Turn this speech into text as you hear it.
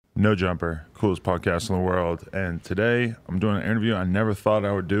No Jumper, coolest podcast in the world. And today I'm doing an interview I never thought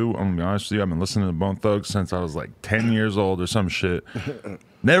I would do. I'm going to be honest with you. I've been listening to Bone Thugs since I was like 10 years old or some shit.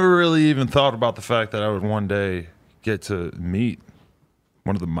 Never really even thought about the fact that I would one day get to meet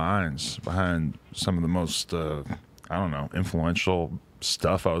one of the minds behind some of the most, influential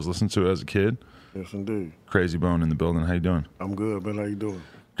stuff I was listening to as a kid. Yes, indeed. Crazy Bone in the building. How you doing? I'm good, man. How you doing?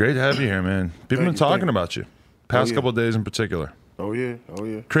 Great to have you here, man. People have been talking about you. Past yeah. couple of days in particular. Oh, yeah. Oh,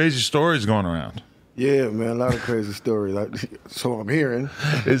 yeah. Crazy stories going around. Yeah, man. A lot of crazy stories. So I'm hearing.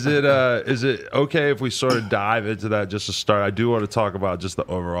 Is it okay if we sort of dive into that just to start? I do want to talk about just the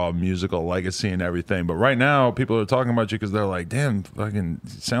overall musical legacy and everything. But right now, people are talking about you because they're like, damn, fucking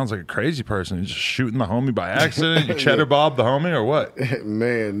sounds like a crazy person. You're just shooting the homie by accident. You cheddar bob the homie or what?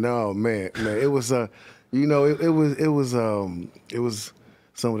 Man, no, man. It was, it was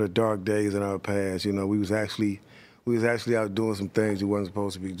some of the dark days in our past. You know, we was actually out doing some things we wasn't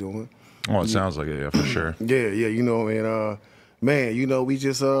supposed to be doing. Oh, it sounds like it, yeah, for sure. Yeah, you know, and man, you know, we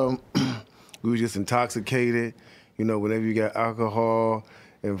just we were just intoxicated. You know, whenever you got alcohol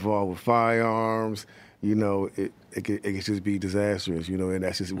involved with firearms, you know, it could just be disastrous. You know, and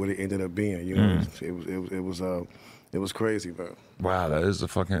that's just what it ended up being. You know, it was crazy, man. Wow, that is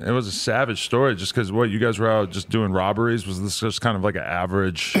it was a savage story just because what, you guys were out just doing robberies? Was this just kind of like an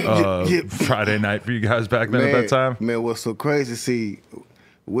average Friday night for you guys back then at that time? Man, what's so crazy, see,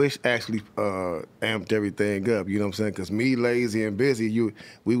 Wish actually amped everything up, you know what I'm saying? Because me, Lazy, and Busy,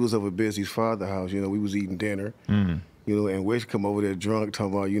 we was over Busy's father house, you know, we was eating dinner, you know, and Wish come over there drunk,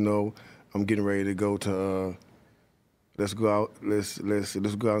 talking about, you know, I'm getting ready to go to, let's go out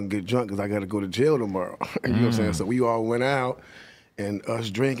and get drunk because I got to go to jail tomorrow. You know what I'm saying? So we all went out, and us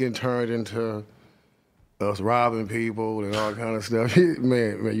drinking turned into us robbing people and all kind of stuff.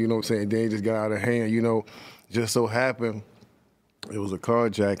 man, you know what I'm saying? Then it just got out of hand, you know. Just so happened, it was a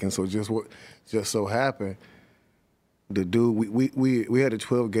carjacking, so just so happened, the dude, we had a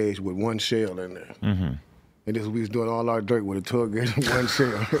 12 gauge with one shell in there. Mm-hmm. And this, we was doing all our dirt with a 12 gauge and one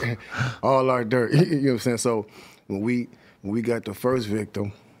shell. All our dirt, you know what I'm saying? So when we got the first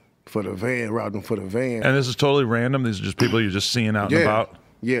victim for the van, robbed them for the van. And this is totally random? These are just people you're just seeing out and about?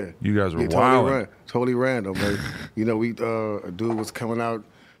 Yeah. You guys were wild. Totally random, man. You know, a dude was coming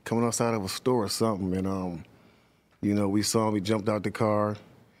outside of a store or something, and you know, we saw him, he jumped out the car,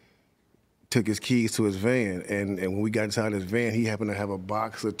 took his keys to his van, and when we got inside his van, he happened to have a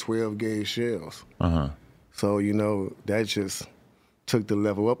box of 12 gauge shells. Uh-huh. So, you know, that just took the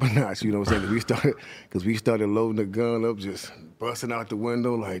level up a notch, you know what I'm saying? Because we started loading the gun up, just busting out the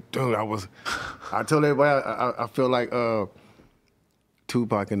window, like, dude, I told everybody, I feel like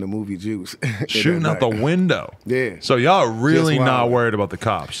Tupac in the movie Juice. Shooting out the window. Yeah. So y'all are really not worried about the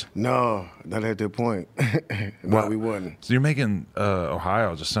cops? No, not at that point. No, we wasn't. So you're making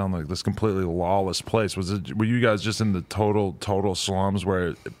Ohio just sound like this completely lawless place. Were you guys just in the total slums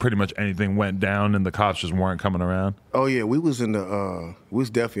where pretty much anything went down and the cops just weren't coming around? Oh yeah, we was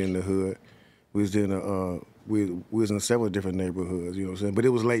definitely in the hood. We was in several different neighborhoods, you know what I'm saying? But it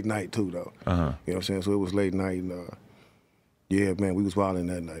was late night too though. Uh-huh. You know what I'm saying? So it was late night, and yeah, man, we was wilding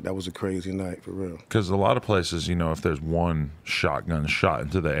that night. That was a crazy night, for real. Because a lot of places, you know, if there's one shotgun shot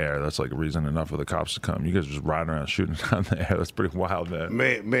into the air, that's like a reason enough for the cops to come. You guys are just riding around shooting down the air. That's pretty wild, man.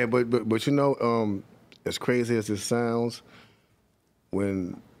 Man, but you know, as crazy as it sounds,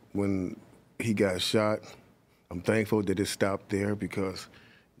 when he got shot, I'm thankful that it stopped there because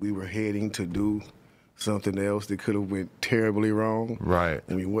we were heading to do something else that could have went terribly wrong. Right.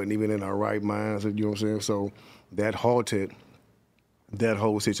 And we wasn't even in our right minds, you know what I'm saying? So that halted that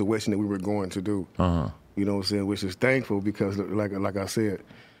whole situation that we were going to do. Uh-huh. You know what I'm saying? Which is thankful because, like I said,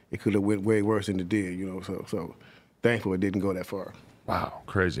 it could have went way worse than it did. You know, so thankful it didn't go that far. Wow,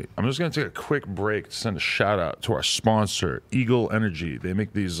 crazy. I'm just going to take a quick break to send a shout out to our sponsor, Eagle Energy. They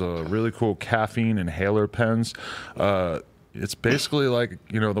make these really cool caffeine inhaler pens. It's basically like,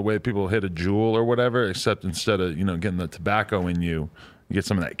 you know, the way people hit a Juul or whatever, except instead of, you know, getting the tobacco in you, you get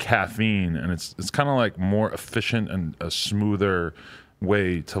some of that caffeine, and it's kind of like more efficient and a smoother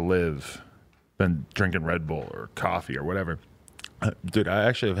way to live than drinking Red Bull or coffee or whatever. Dude, I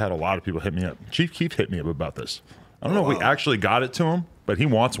actually have had a lot of people hit me up. Chief Keef hit me up about this. I don't know if we actually got it to him, but he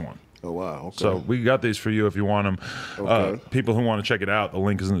wants one. Oh, wow. Okay. So we got these for you if you want them. Okay. People who want to check it out, the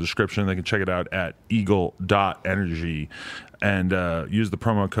link is in the description. They can check it out at eagle.energy and use the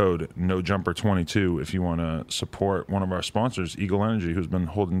promo code NOJUMPER22 if you want to support one of our sponsors, Eagle Energy, who's been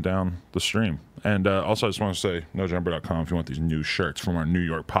holding down the stream. And also, I just want to say, NoJumper.com if you want these new shirts from our New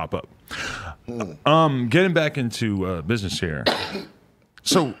York pop-up. Getting back into business here.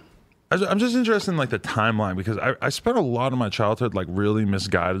 So I'm just interested in like the timeline because I spent a lot of my childhood like really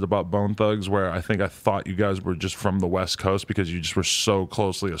misguided about Bone Thugs, where I think I thought you guys were just from the West Coast because you just were so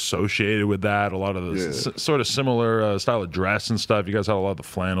closely associated with that. A lot of the sort of similar style of dress and stuff. You guys had a lot of the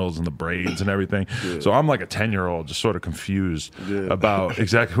flannels and the braids and everything. So I'm like a 10-year-old just sort of confused about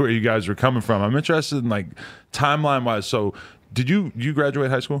exactly where you guys were coming from. I'm interested in like timeline wise. So did you graduate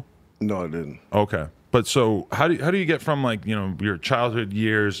high school? No, I didn't. Okay. But so how do you get from like, you know, your childhood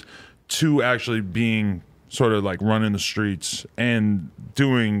years to actually being sort of like running the streets and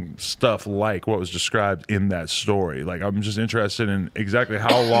doing stuff like what was described in that story? Like, I'm just interested in exactly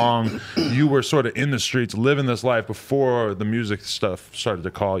how long you were sort of in the streets living this life before the music stuff started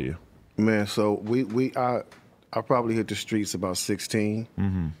to call you. Man, so I probably hit the streets about 16.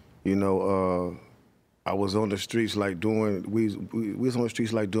 You know, I was on the streets like doing, we was on the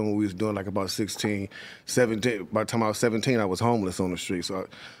streets like doing what we was doing like about 16, 17. By the time I was 17, I was homeless on the streets. So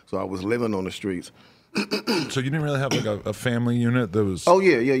I was living on the streets. So you didn't really have like a family unit that was... Oh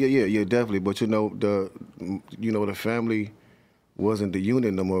yeah, definitely. But you know, the family wasn't the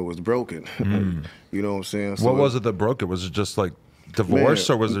unit no more, it was broken. You know what I'm saying? So what was it that broke it? Was it just like divorce,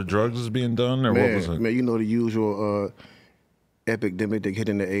 or was there drugs being done, or what was it? Man, you know the usual epidemic that hit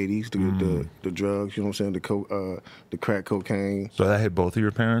in the 80s, the drugs, you know what I'm saying, the crack cocaine. So that hit both of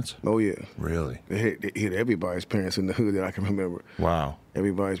your parents? Oh yeah. Really? It hit everybody's parents in the hood that I can remember. Wow.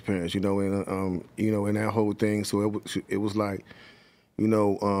 Everybody's parents, you know, and and that whole thing. So it was like, you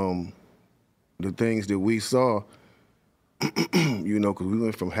know, the things that we saw, you know, because we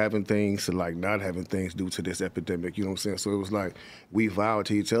went from having things to like not having things due to this epidemic, you know what I'm saying? So it was like we vowed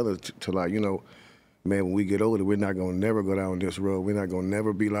to each other to like, you know, man, when we get older, we're not gonna never go down this road. We're not gonna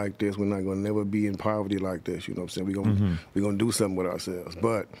never be like this. We're not gonna never be in poverty like this. You know what I'm saying? We're gonna do something with ourselves.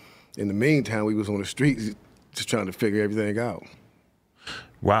 But in the meantime, we was on the streets just trying to figure everything out.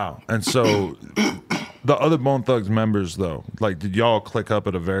 Wow. And so the other Bone Thugs members, though, like, did y'all click up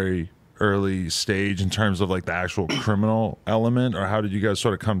at a very early stage in terms of like the actual criminal element, or how did you guys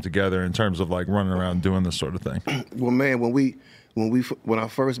sort of come together in terms of like running around doing this sort of thing? Well, man, when I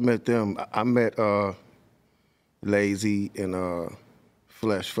first met them, I met Lazy and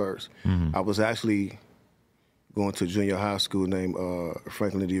Flesh first. I was actually going to a junior high school named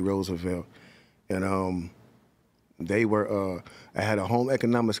Franklin D. Roosevelt, and they were. I had a home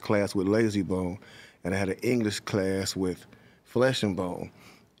economics class with Lazy Bone, and I had an English class with Flesh and Bone.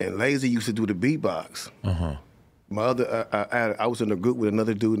 And Lazy used to do the beatbox. My other, I was in a group with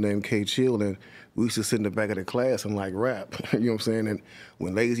another dude named K Chill, and we used to sit in the back of the class and like rap. You know what I'm saying? And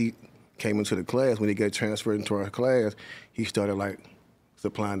when Lazy came into the class, when he got transferred into our class, he started like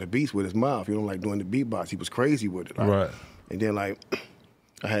supplying the beats with his mouth. You know, like doing the beatbox. He was crazy with it. Like, Right. And then like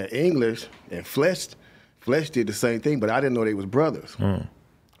I had English and Flesh did the same thing, but I didn't know they was brothers.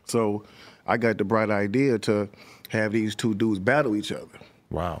 So I got the bright idea to have these two dudes battle each other.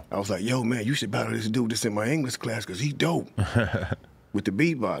 Wow. I was like, yo, man, you should battle this dude that's in my English class because he dope with the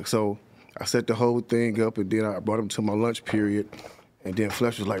beatbox. So I set the whole thing up, and then I brought him to my lunch period. And then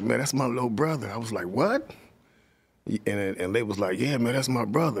Flesh was like, man, that's my little brother. I was like, what? And they was like, yeah, man, that's my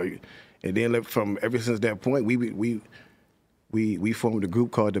brother. And then ever since that point, we formed a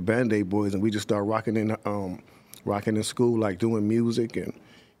group called the Band-Aid Boys, and we just started rocking in school, like doing music, and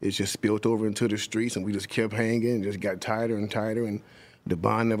it just spilled over into the streets, and we just kept hanging, and just got tighter and tighter, and the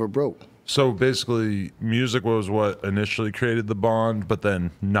bond never broke. So basically, music was what initially created the bond, but then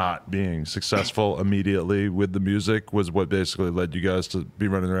not being successful immediately with the music was what basically led you guys to be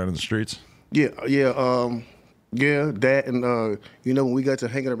running around in the streets? Yeah, that, and you know, when we got to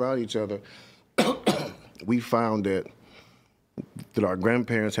hanging around each other, we found that our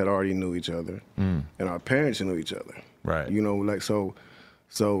grandparents had already knew each other, and our parents knew each other. Right. You know, like so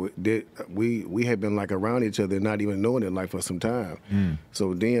we had been like around each other, not even knowing it, like for some time.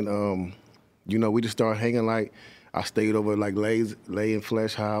 So then, you know, we just started hanging. Like I stayed over like Lay and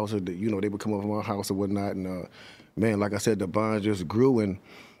Flesh house, or you know, they would come over to my house or whatnot. And man, like I said, the bond just grew, and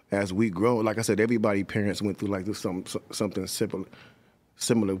as we grow, like I said, everybody's parents went through like this something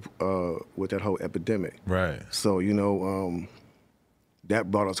similar with that whole epidemic. Right. So you know, that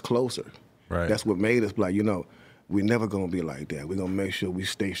brought us closer. Right. That's what made us like, you know, we're never gonna be like that. We're gonna make sure we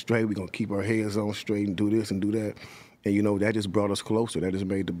stay straight. We're gonna keep our heads on straight and do this and do that. And you know, that just brought us closer. That just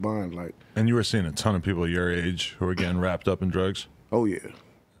made the bond like. And you were seeing a ton of people your age who were getting wrapped up in drugs? Oh yeah,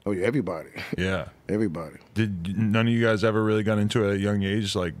 everybody. Yeah. Everybody. Did none of you guys ever really got into it at a young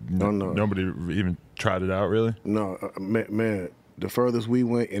age? Like No. Nobody even tried it out, really? No, man, the furthest we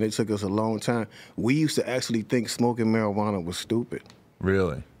went, and it took us a long time, we used to actually think smoking marijuana was stupid.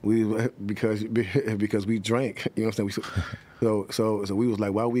 Really? We because we drank, you know what I'm saying? So we was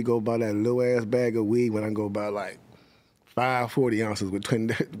like, why we go buy that little ass bag of weed when I can go buy like 40 ounces with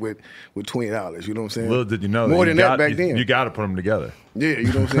 $20, you know what I'm saying? Little did you know more that than that back then. You got to put them together. Yeah,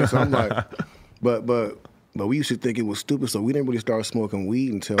 you know what I'm saying? So I'm like, but we used to think it was stupid, so we didn't really start smoking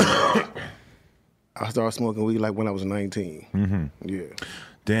weed until I started smoking weed like when I was 19. Mm-hmm. Yeah.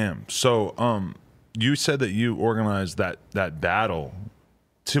 Damn. So, you said that you organized that battle.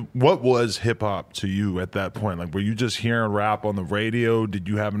 What was hip hop to you at that point? Like, were you just hearing rap on the radio? Did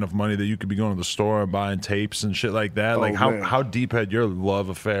you have enough money that you could be going to the store and buying tapes and shit like that? Like, how deep had your love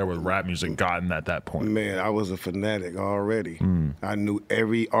affair with rap music gotten at that point? Man, I was a fanatic already. I knew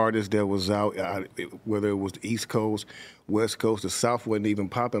every artist that was out, whether it was the East Coast, West Coast, the South wasn't even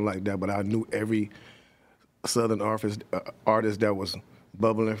popping like that, but I knew every Southern artist that was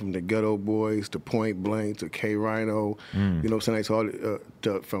bubbling, from the Ghetto Boys to Point Blank to K Rhino, you know what I'm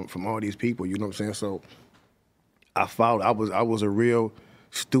saying? From all these people, you know what I'm saying? So I was a real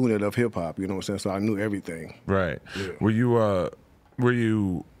student of hip hop, you know what I'm saying? So I knew everything. Right. Yeah. Were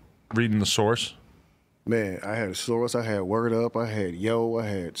you reading the source? Man, I had a source. I had Word Up. I had Yo. I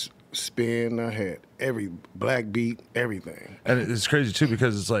had Spin. I had every Black Beat, everything. And it's crazy too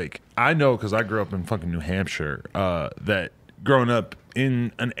because it's like I know because I grew up in fucking New Hampshire that growing up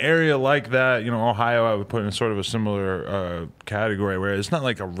in an area like that, you know, Ohio, I would put in sort of a similar category where it's not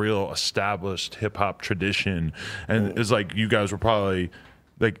like a real established hip hop tradition, and it's like you guys were probably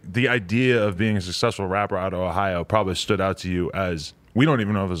like the idea of being a successful rapper out of Ohio probably stood out to you as we don't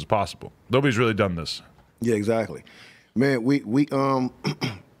even know if this is possible. Nobody's really done this. Yeah, exactly. Man, we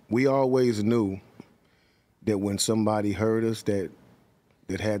we always knew that when somebody heard us that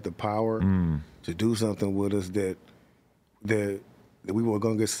had the power to do something with us that we were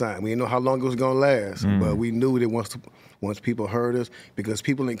gonna get signed. We didn't know how long it was gonna last, but we knew that once people heard us, because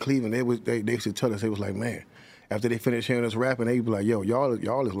people in Cleveland they used to tell us, they was like, man, after they finished hearing us rapping, they'd be like, yo,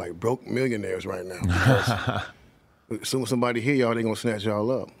 y'all is like broke millionaires right now. Because as soon as somebody hear y'all, they gonna snatch y'all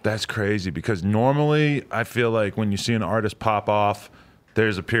up. That's crazy because normally I feel like when you see an artist pop off,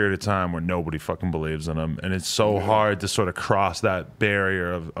 there's a period of time where nobody fucking believes in them, and it's so hard to sort of cross that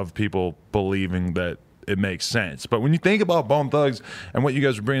barrier of people believing that it makes sense. But when you think about Bone Thugs and what you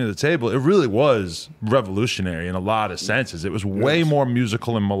guys were bringing to the table, it really was revolutionary in a lot of senses. It was way more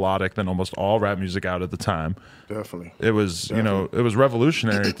musical and melodic than almost all rap music out at the time. Definitely. It was, you know, it was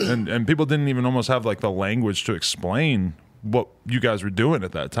revolutionary, and people didn't even almost have like the language to explain what you guys were doing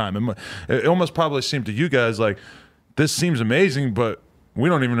at that time. And it almost probably seemed to you guys like, this seems amazing, but we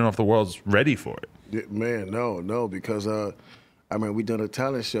don't even know if the world's ready for it. Yeah, man, no, because I mean, we done a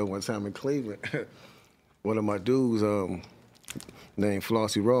talent show one time in Cleveland. One of my dudes, named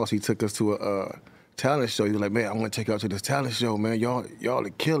Flossie Ross, he took us to a talent show. He was like, man, I want to take y'all to this talent show, man. Y'all to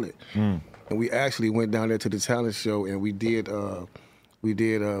kill it. And we actually went down there to the talent show, and we started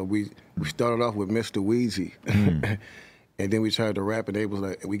off with Mr. Weezy. And then we tried to rap, and they was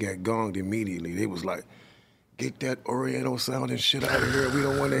like, we got gonged immediately. They was like, get that Oriental sound and shit out of here. We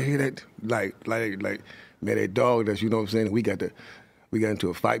don't want to hear that. Like, man, they dogged us, you know what I'm saying? We got into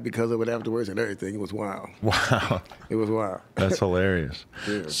a fight because of it afterwards and everything. It was wild. Wow. It was wild. That's hilarious.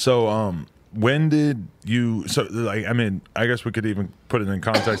 Yeah. So, when did you, so like, I mean, I guess we could even put it in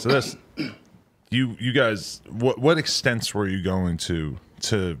context of this. You guys, what extents were you going to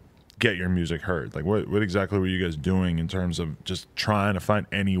get your music heard? Like what exactly were you guys doing in terms of just trying to find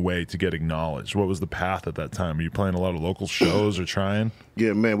any way to get acknowledged? What was the path at that time? Were you playing a lot of local shows or trying?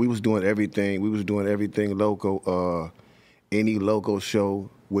 Yeah, man, we was doing everything. We was doing everything local. Any local show,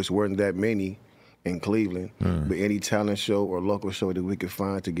 which weren't that many in Cleveland, but any talent show or local show that we could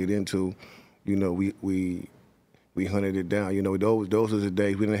find to get into, you know, we hunted it down. You know, those were the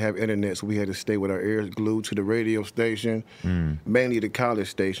days we didn't have internet, so we had to stay with our ears glued to the radio station, mainly the college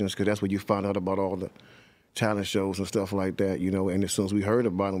stations, because that's where you found out about all the talent shows and stuff like that. You know, and as soon as we heard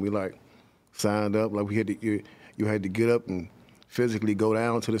about them, we like signed up. Like you had to get up and physically go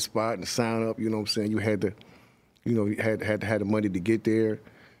down to the spot and sign up. You know what I'm saying? You had to. You know, you had the money to get there,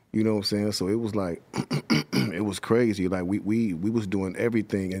 you know what I'm saying? So it was like, it was crazy. Like we was doing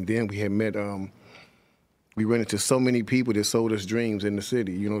everything, and then we had met, we ran into so many people that sold us dreams in the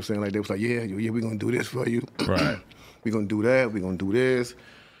city, you know what I'm saying? Like they was like, yeah, we're gonna do this for you. Right. We're gonna do that, we're gonna do this.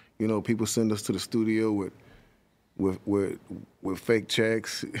 You know, people send us to the studio with fake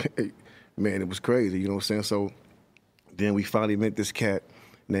checks. Man, it was crazy, you know what I'm saying? So then we finally met this cat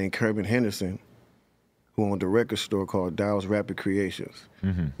named Kirby Henderson, who owned a record store called Dow's Rapid Creations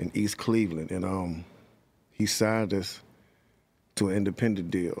in East Cleveland. And he signed us to an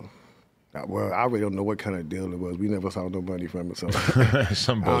independent deal. Well, I really don't know what kind of deal it was. We never saw no money from it, so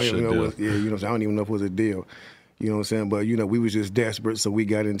Some I don't bullshit even know deal. what, yeah, you know, I don't even know if it was a deal. You know what I'm saying? But you know, we was just desperate, so we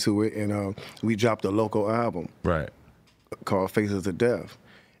got into it, and we dropped a local album Right. called Faces of Death.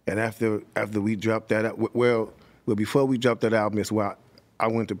 And after we dropped that, well, before we dropped that album, it's why I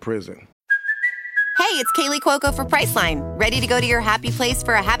went to prison. Hey, it's Kaylee Cuoco for Priceline. Ready to go to your happy place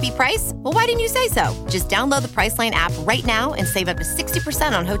for a happy price? Well, why didn't you say so? Just download the Priceline app right now and save up to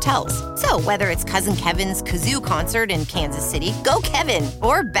 60% on hotels. So whether it's Cousin Kevin's Kazoo concert in Kansas City, go Kevin,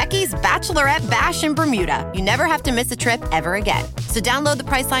 or Becky's Bachelorette Bash in Bermuda, you never have to miss a trip ever again. So download the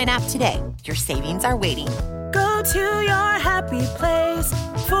Priceline app today. Your savings are waiting. Go to your happy place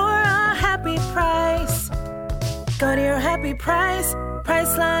for a happy price. Go to your happy price,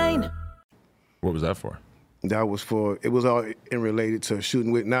 Priceline. What was that for? That was for, it was all in related to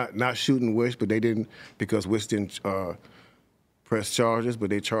shooting with, not shooting Wish, but they didn't, because Wish didn't press charges, but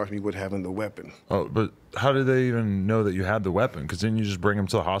they charged me with having the weapon. Oh, but how did they even know that you had the weapon? Because didn't you just bring him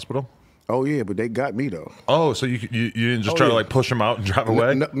to the hospital? Oh yeah, but they got me though. Oh, so you didn't just try to like push him out and drive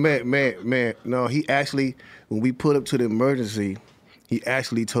away? No, man, no, he actually, when we pulled up to the emergency, he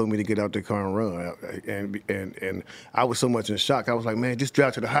actually told me to get out the car and run. And I was so much in shock. I was like, man, just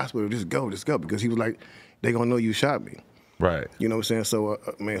drive to the hospital. Just go. Because he was like, they gonna know you shot me. Right. You know what I'm saying? So,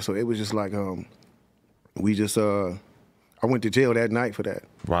 man, so it was just like, we just, I went to jail that night for that.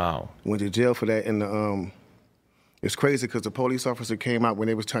 Wow. Went to jail for that. And it's crazy because the police officer came out when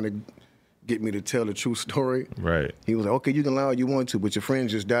they was trying to get me to tell the true story. Right. He was like, okay, you can lie all you want to, but your friend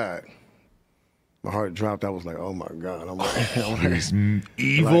just died. My heart dropped. I was like, oh my God. I'm like These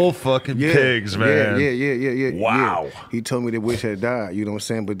evil fucking pigs, man. Yeah. Wow. Yeah. He told me that Wish had died, you know what I'm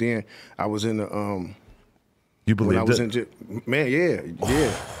saying? But then I was in the, You when I believed was it? man, yeah.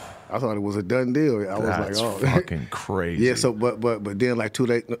 I thought it was a done deal. I was That's like, oh. fucking crazy. Yeah, so, but then like 2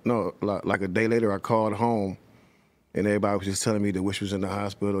 days, no, like a day later, I called home and everybody was just telling me that Wish was in the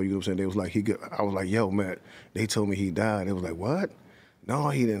hospital, you know what I'm saying? They was like, I was like, yo, man, they told me he died. They was like, what? No,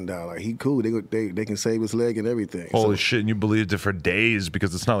 he didn't die. Like, he cool. They can save his leg and everything. Holy So, shit, and you believed it for days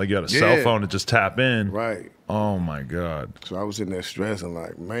because it's not like you had a cell Yeah. phone to just tap in. right. Oh my God. So I was in there stressing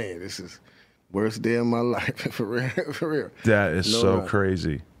like, man, this is worst day of my life. For real. That is No so lie.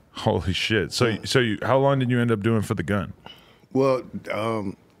 crazy. Holy shit. So you how long did you end up doing for the gun? Well,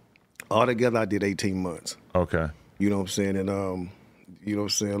 altogether I did 18 months. Okay. You know what I'm saying? And you know what I'm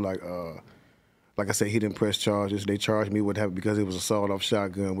saying? Like I said, he didn't press charges. They charged me with having, because it was a sawed-off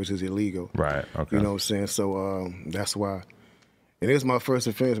shotgun, which is illegal. Right. Okay. You know what I'm saying? So that's why. And it was my first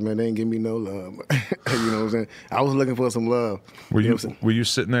offense, man. They didn't give me no love. You know what I'm saying? I was looking for some love. Were know you what I'm saying? were you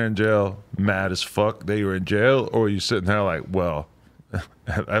sitting there in jail mad as fuck that you were in jail, or were you sitting there like, well,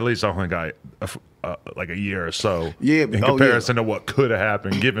 at least I only got like a year or so Yeah, in oh, comparison to what could have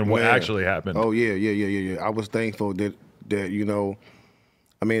happened, given what Man. actually happened. Oh yeah. I was thankful that you know,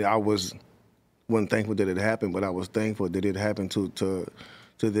 I mean, wasn't thankful that it happened, but I was thankful that it happened to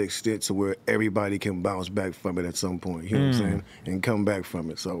the extent to where everybody can bounce back from it at some point. You know what I'm saying? And come back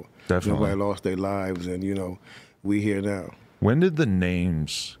from it. So Definitely. nobody lost their lives, and you know, we here now. When did the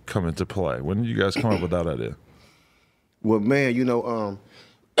names come into play? When did you guys come up with that idea? Well, man, you know,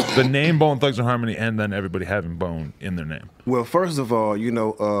 The name Bone Thugs and Harmony, and then everybody having Bone in their name. well, first of all, you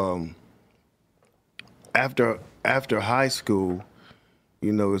know, after high school,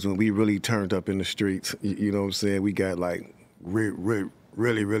 you know, is when we really turned up in the streets. You know what I'm saying? We got like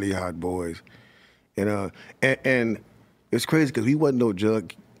really hot boys, and it's crazy because we wasn't no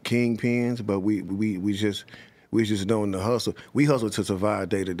drug kingpins, but we just knowing the hustle. We hustle to survive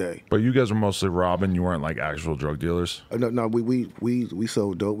day to day. But you guys were mostly robbing. You weren't like actual drug dealers. No, we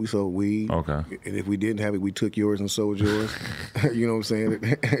sold dope. We sold weed. Okay. And if we didn't have it, we took yours and sold yours. You know what I'm saying?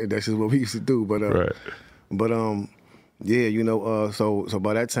 That's just what we used to do. But Right. but yeah, you know, so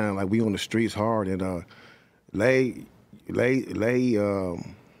by that time, like, we on the streets hard, and Lay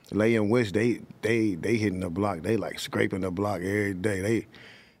and Wish, they hitting the block. They like scraping the block every day.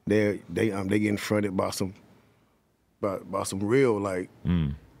 They getting fronted by some real like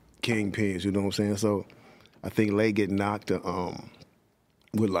kingpins. You know what I'm saying? So I think Lay get knocked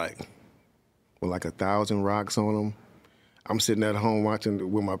with like 1,000 rocks on him. I'm sitting at home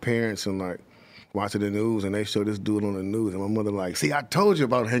watching with my parents and like watching the news, and they show this dude on the news, and my mother like, see, I told you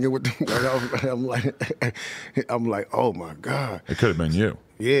about hanging with them. I'm like, oh my God. It could have been you.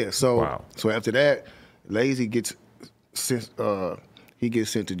 Yeah. So Wow. so after that, Lazy gets sent. He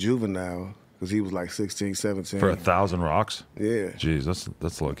gets sent to juvenile because he was like 16, 17. For 1,000 rocks? Yeah. Jeez,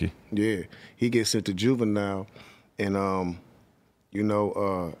 that's lucky. Yeah. He gets sent to juvenile, and you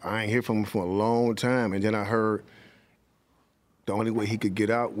know, I ain't hear from him for a long time, and then I heard The only way he could get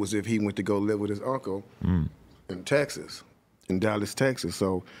out was if he went to go live with his uncle in Texas, in Dallas, Texas.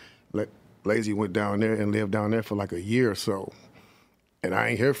 So Lazy went down there and lived down there for like a year or so. And I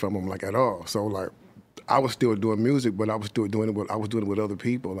ain't hear from him like at all. So like I was still doing music, but I was still doing it with other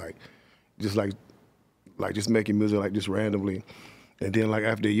people, like just making music like just randomly. And then like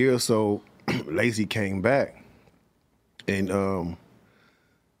after a year or so, Lazy came back, and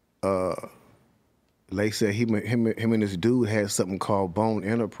Lay said him and this dude had something called Bone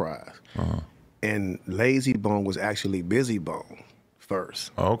Enterprise, and Lazy Bone was actually Busy Bone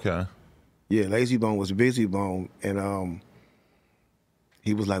first. Oh, okay. Yeah, Lazy Bone was Busy Bone, and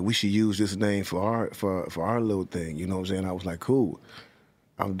he was like, we should use this name for our little thing. You know what I'm saying? I was like, cool,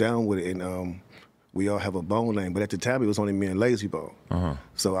 I'm down with it, and we all have a Bone name. But at the time, it was only me and Lazy Bone.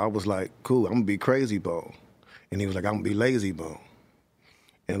 So I was like, cool, I'm gonna be Crazy Bone, and he was like, I'm gonna be Lazy Bone,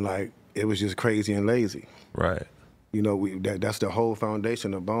 and like it was just Crazy and Lazy. Right. You know, that's the whole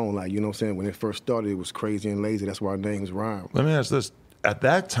foundation of Bone. Like, you know what I'm saying? When it first started, it was Crazy and Lazy. That's why our names rhyme. Let me ask this: at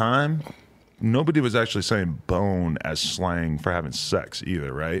that time, nobody was actually saying bone as slang for having sex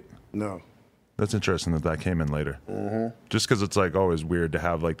either, right? No. That's interesting that came in later. Just because it's like always weird to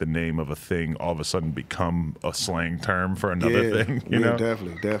have like the name of a thing all of a sudden become a slang term for another thing. You know?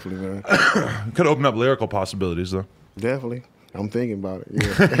 Definitely, man. Could open up lyrical possibilities though. Definitely. I'm thinking about it.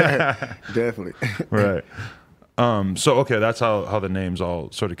 Yeah. Definitely. Right. So okay, that's how the names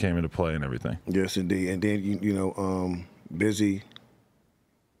all sort of came into play and everything. Yes, indeed. And then you know, Busy.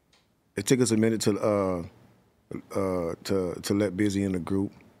 It took us a minute to let Busy in the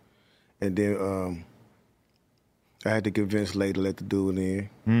group, and then I had to convince Lady to let the dude in.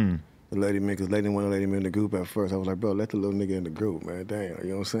 The lady man, because Lady didn't want to let him in the group at first. I was like, bro, let the little nigga in the group, man. Damn,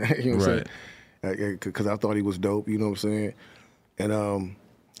 you know what I'm saying? You know what I'm saying? Because I thought he was dope. You know what I'm saying? And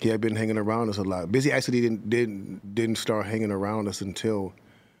he had been hanging around us a lot. Busy actually didn't start hanging around us until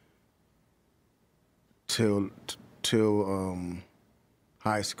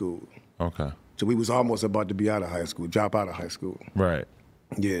high school. Okay. So we was almost about to be out of high school, drop out of high school. Right.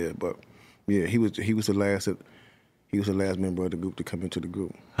 Yeah, but yeah, he was the last member of the group to come into the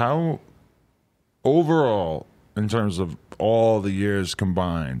group. How overall, in terms of all the years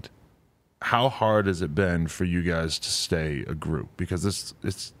combined, how hard has it been for you guys to stay a group? Because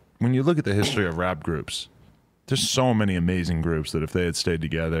it's when you look at the history of rap groups, there's so many amazing groups that if they had stayed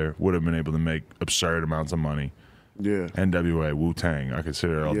together would have been able to make absurd amounts of money. Yeah. NWA, Wu-Tang, I could sit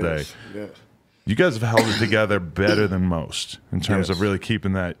there all day. Yes. You guys have held it together better than most in terms of really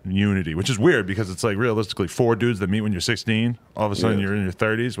keeping that unity, which is weird because it's like realistically 4 dudes that meet when you're 16, all of a sudden you're in your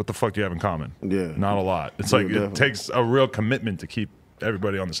 30s. What the fuck do you have in common? Yeah. Not a lot. It's like it takes a real commitment to keep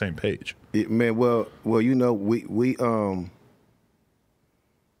everybody on the same page. Man, well, you know, we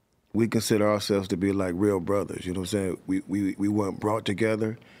consider ourselves to be like real brothers. You know what I'm saying? We weren't brought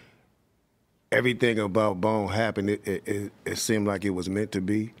together. Everything about Bone happened. It seemed like it was meant to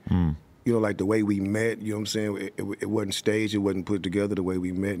be. You know, like the way we met, you know what I'm saying? It wasn't staged, it wasn't put together the way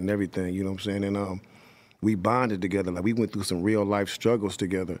we met and everything, you know what I'm saying? And we bonded together. Like we went through some real life struggles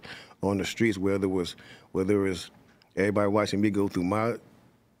together on the streets, whether it was everybody watching me go through my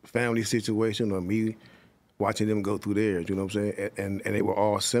family situation or me watching them go through theirs, you know what I'm saying? And they were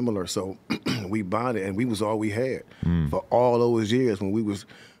all similar. So we bonded and we was all we had. For all those years when we was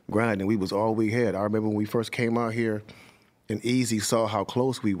grinding, we was all we had. I remember when we first came out here and Easy saw how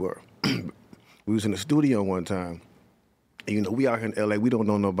close we were. We was in the studio one time. And, you know, we out here in L.A., we don't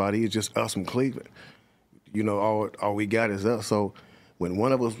know nobody. It's just us from Cleveland. You know, all we got is us. So when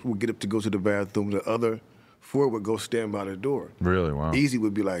one of us would get up to go to the bathroom, the other 4 would go stand by the door. Really? Wow. Easy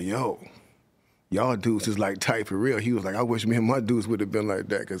would be like, yo, y'all dudes is like tight for real. He was like, I wish me and my dudes would have been like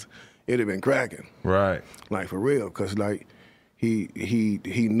that because it'd have been cracking. Right. Like, for real. Because, like, he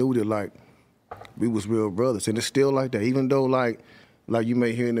knew that, like, we was real brothers. And it's still like that. Even though, like you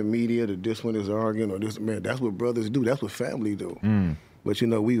may hear in the media that this one is arguing or this, man, that's what brothers do. That's what family do. But, you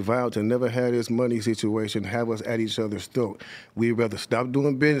know, we vowed to never have this money situation, have us at each other's throat. We'd rather stop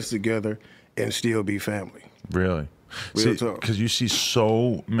doing business together and still be family. Really? Real talk. Because you see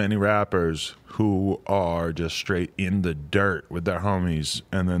so many rappers who are just straight in the dirt with their homies,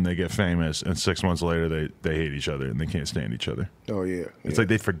 and then they get famous, and 6 months later they hate each other and they can't stand each other. Oh, yeah. It's like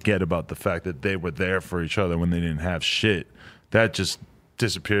they forget about the fact that they were there for each other when they didn't have shit. That just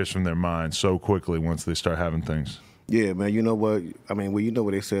disappears from their mind so quickly once they start having things. Yeah, man, you know what? I mean, well, you know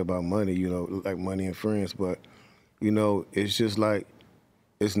what they say about money, you know, like money and friends, but, you know, it's just like,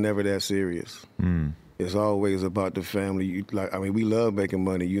 it's never that serious. it's always about the family. We love making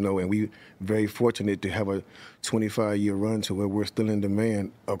money, you know, and we very fortunate to have a 25-year run to where we're still in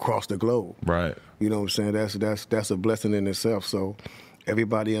demand across the globe. Right. You know what I'm saying? That's a blessing in itself. So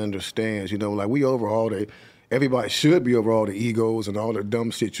everybody understands, you know, like everybody should be over all the egos and all the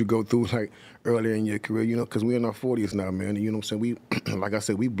dumb shit you go through like earlier in your career, you know, because we're in our 40s now, man. And you know what I'm saying? We, like I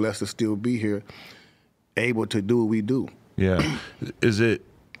said, we blessed to still be here, able to do what we do. Yeah. Is it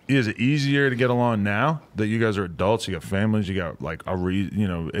easier to get along now that you guys are adults, you got families, you got like you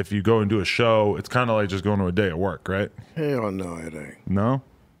know, if you go and do a show, it's kind of like just going to a day at work, right? Hell no, it ain't. No?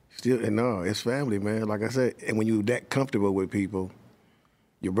 No, it's family, man. Like I said, and when you're that comfortable with people,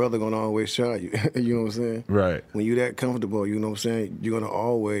 your brother gonna always shot you. You know what I'm saying? Right. When you're that comfortable, you know what I'm saying, you're gonna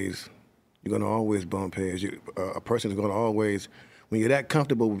always bump heads. A person is gonna always, when you're that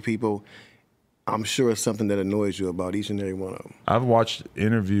comfortable with people, I'm sure it's something that annoys you about each and every one of them. I've watched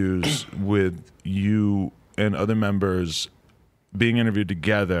interviews with you and other members being interviewed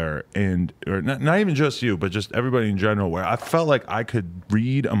together, or not even just you, but just everybody in general, where I felt like I could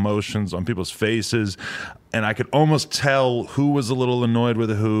read emotions on people's faces, and I could almost tell who was a little annoyed with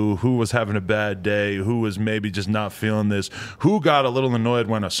who was having a bad day, who was maybe just not feeling this, who got a little annoyed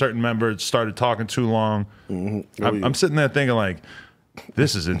when a certain member started talking too long. Mm-hmm. I'm sitting there thinking like,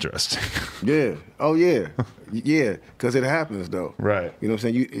 this is interesting. Yeah. Oh yeah. Yeah. Because it happens though. Right. You know what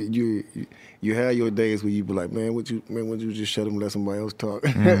I'm saying? You have your days where you be like, would you just shut them and let somebody else talk?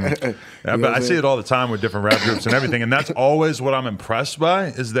 Yeah, but I see it all the time with different rap groups and everything, and that's always what I'm impressed by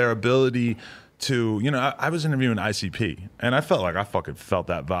is their ability to, you know, I was interviewing ICP, and I felt like I fucking felt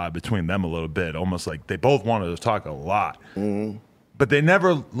that vibe between them a little bit, almost like they both wanted to talk a lot. Mm-hmm. But they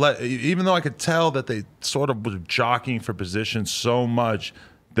never even though I could tell that they sort of were jockeying for position so much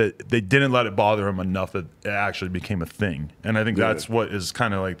that they didn't let it bother them enough that it actually became a thing. And I think that's what is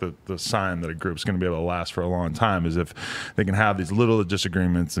kind of like the sign that a group's going to be able to last for a long time is if they can have these little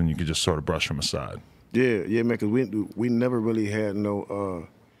disagreements and you can just sort of brush them aside. Yeah, man, because we never really had no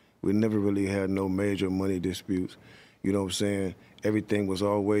major money disputes. You know what I'm saying? Everything was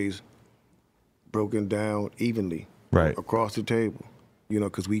always broken down evenly, right, across the table. You know,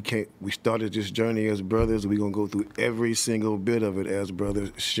 because we started this journey as brothers. We're going to go through every single bit of it as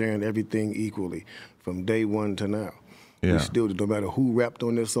brothers, sharing everything equally from day one to now. Yeah. We still, no matter who rapped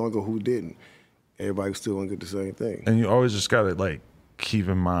on this song or who didn't, everybody's still going to get the same thing. And you always just got to, like, keep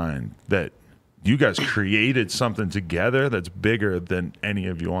in mind that you guys created something together that's bigger than any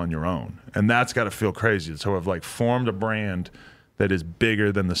of you on your own. And that's got to feel crazy to have, like, formed a brand that is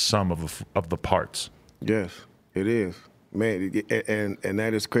bigger than the sum of the parts. Yes, it is. Man, and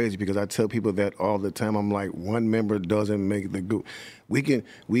that is crazy because I tell people that all the time. I'm like, one member doesn't make the group.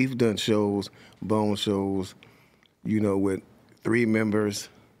 We've done shows, Bone shows, you know, with 3 members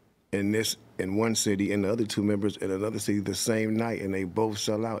in one city and the other 2 members in another city the same night, and they both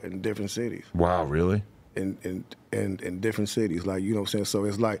sell out in different cities. Wow, really? In different cities, like, you know what I'm saying. So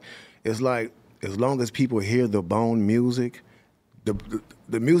it's like as long as people hear the Bone music,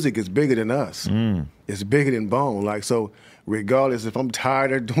 the music is bigger than us. It's bigger than Bone. Like, so regardless if I'm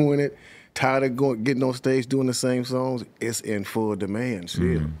tired of doing it, tired of getting on stage doing the same songs, it's in full demand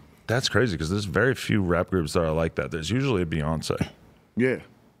still. That's crazy because there's very few rap groups that are like that. There's usually a Beyonce. Yeah.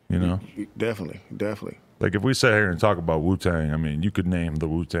 You know? Definitely. Like if we sit here and talk about Wu-Tang, I mean, you could name the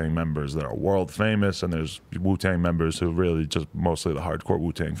Wu-Tang members that are world famous, and there's Wu-Tang members who really just mostly the hardcore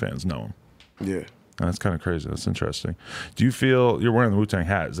Wu-Tang fans know them. Yeah. That's kind of crazy. That's interesting. Do you feel you're wearing the Wu-Tang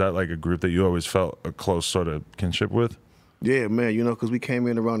hat? Is that like a group that you always felt a close sort of kinship with? Yeah, man. You know, because we came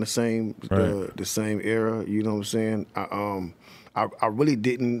in around the same era. You know what I'm saying? I really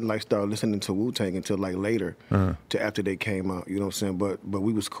didn't like start listening to Wu-Tang until like later, to after they came out. You know what I'm saying? But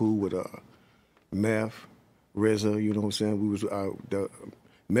we was cool with Meth, RZA. You know what I'm saying? We was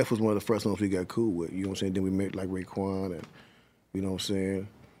Meth was one of the first ones we got cool with. You know what I'm saying? Then we met like Raekwon, and you know what I'm saying?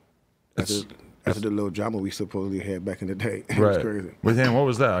 After the little drama we supposedly had back in the day. It was crazy. But then what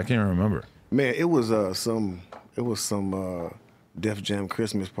was that? I can't even remember. Man, it was some Def Jam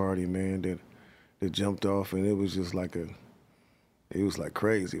Christmas party, man, that jumped off, and it was just like it was like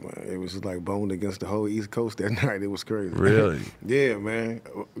crazy, man. It was just like Bone against the whole East Coast that night. It was crazy. Really? Yeah, man.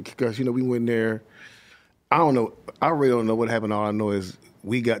 Because, you know, we went there. I don't know. I really don't know what happened. All I know is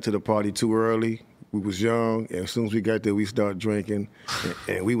we got to the party too early. We was young, and as soon as we got there, we started drinking,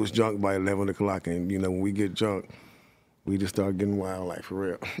 and we was drunk by 11 o'clock. And, you know, when we get drunk, we just start getting wild, like, for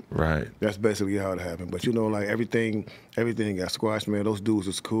real. Right. That's basically how it happened. But, you know, like, everything got squashed, man. Those dudes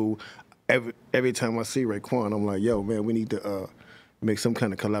was cool. Every time I see Raekwon, I'm like, yo, man, we need to make some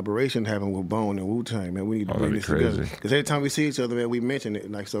kind of collaboration happen with Bone and Wu-Tang, man. We need to bring this together. Because every time we see each other, man, we mention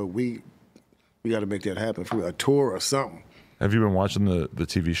it. Like, so we We got to make that happen for a tour or something. Have you been watching the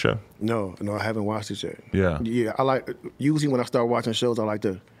TV show? No, I haven't watched it yet. Yeah. I like usually when I start watching shows, I like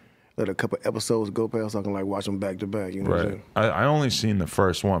to let a couple episodes go past so I can like watch them back to back. You know what I'm saying? I only seen the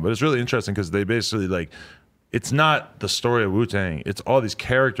first one, but it's really interesting because they basically like. It's not the story of Wu-Tang. It's all these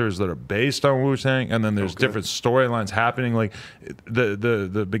characters that are based on Wu-Tang, and then there's different storylines happening. Like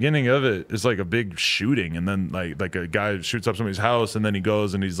the beginning of it is like a big shooting, and then like a guy shoots up somebody's house, and then he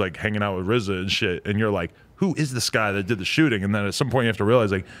goes and he's like hanging out with RZA and shit, and you're like, who is this guy that did the shooting? And then at some point you have to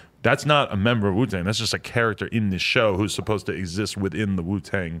realize like that's not a member of Wu-Tang. That's just a character in this show who's supposed to exist within the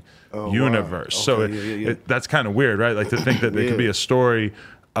Wu-Tang universe. Wow. So Okay, that's kind of weird, right? Like to think that there could be a story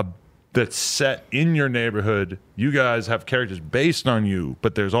that's set in your neighborhood. You guys have characters based on you,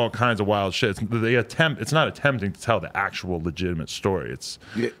 but there's all kinds of wild shit. It's not attempting to tell the actual legitimate story. It's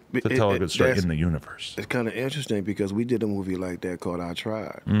to tell a good story in the universe. It's kind of interesting because we did a movie like that called Our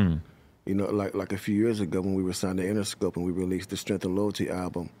Tribe. You know, like a few years ago when we were signed to Interscope and we released the Strength and Loyalty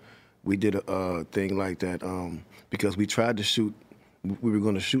album, we did a thing like that because we tried to shoot. We were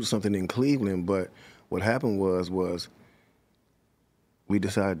going to shoot something in Cleveland, but what happened was we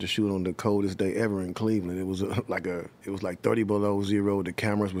decided to shoot on the coldest day ever in Cleveland. It was like 30 below zero. The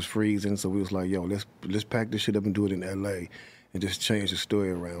cameras was freezing, so we was like, yo, let's pack this shit up and do it in L.A. and just change the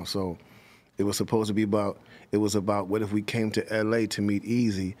story around. So it was supposed to be about what if we came to L.A. to meet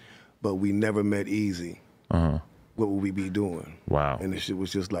Easy, but we never met Easy. What would we be doing? Wow. And the shit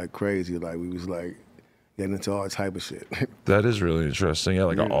was just like crazy. Like we was like getting into all type of shit. That is really interesting. Yeah,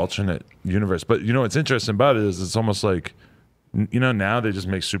 like an alternate universe. But you know what's interesting about it is it's almost like, you know, now they just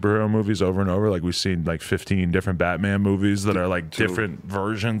make superhero movies over and over. Like we've seen like 15 different Batman movies that are like different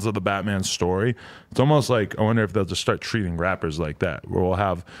versions of the Batman story. It's almost like I wonder if they'll just start treating rappers like that, where we'll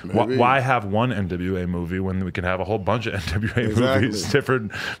have why have one NWA movie when we can have a whole bunch of NWA movies,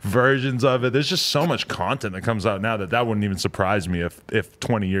 different versions of it. There's just so much content that comes out now that wouldn't even surprise me if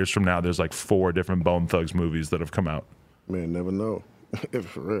 20 years from now there's like 4 different Bone Thugs movies that have come out. Man, never know.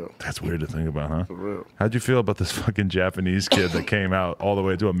 For real. That's weird to think about, huh? For real. How'd you feel about this fucking Japanese kid that came out all the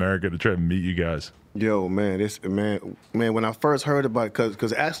way to America to try to meet you guys? Yo, man, when I first heard about it,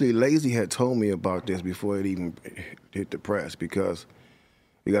 because actually Lazy had told me about this before it even hit the press, because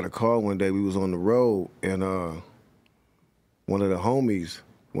we got a call one day, we was on the road, and one of the homies,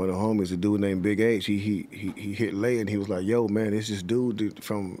 a dude named Big H, he hit Lay, and he was like, yo, man, it's this dude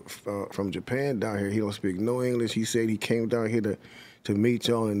from Japan down here. He don't speak no English. He said he came down here to meet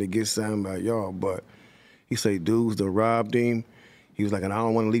y'all and to get signed by y'all, but he say dudes that robbed him. He was like, and I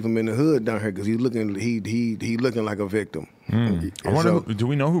don't want to leave him in the hood down here because he looking like a victim. I wonder, do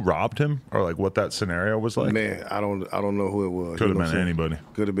we know who robbed him or like what that scenario was like? Man, I don't know who it was. Could have been anybody.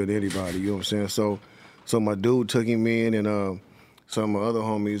 Could have been anybody. You know what I'm saying? So my dude took him in, and some of my other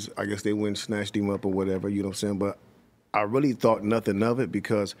homies, I guess they went and snatched him up or whatever. You know what I'm saying? But I really thought nothing of it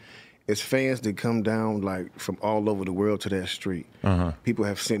because it's fans that come down like from all over the world to that street. People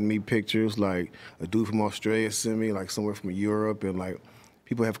have sent me pictures, like a dude from Australia sent me, like somewhere from Europe, and like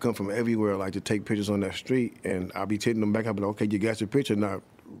people have come from everywhere like to take pictures on that street, and I'll be taking them back. I'll be like, okay, you got your picture, now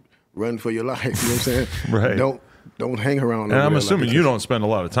run for your life. You know what I'm saying? Right. Don't hang around. And I'm assuming you don't spend a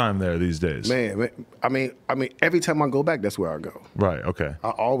lot of time there these days. Man, I mean, every time I go back, that's where I go. Right. Okay. I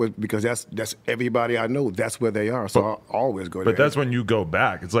always, because that's everybody I know. That's where they are. So I always go there. But that's when you go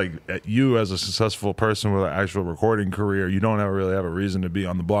back. It's like you, as a successful person with an actual recording career, you don't ever really have a reason to be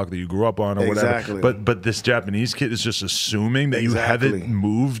on the block that you grew up on or Exactly. whatever. But this Japanese kid is just assuming that you haven't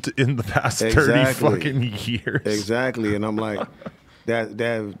moved in the past 30 fucking years. Exactly. And I'm like.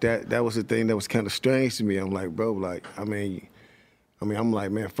 That was the thing that was kind of strange to me. I'm like, bro, like, I'm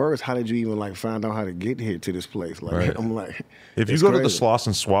like, man, first, how did you even like find out how to get here to this place? Like, Right. I'm like, If you go to the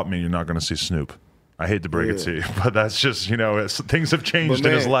Slauson swap meet, you're not going to see Snoop. I hate to break it to you, but that's just, you know, things have changed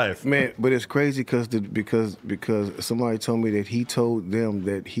in his life. Man, but it's crazy because somebody told me that he told them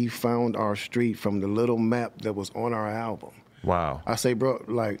that he found our street from the little map that was on our album. Wow. I say, bro,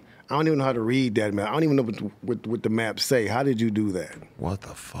 like, I don't even know how to read that map. I don't even know what the maps say. How did you do that? What the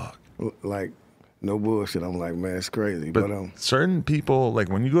fuck? Like, no bullshit. I'm like, man, it's crazy. But certain people, like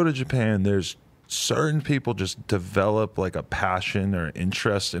when you go to Japan, there's certain people just develop like a passion or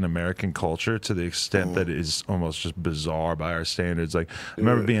interest in American culture to the extent that it is almost just bizarre by our standards. Like I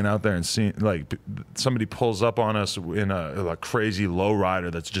remember being out there and seeing like somebody pulls up on us in a crazy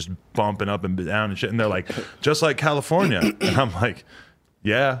lowrider that's just bumping up and down and shit, and they're like, just like California. And I'm like,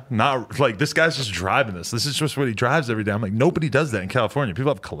 yeah, not like this guy's just driving this. This is just what he drives every day. I'm like, nobody does that in California.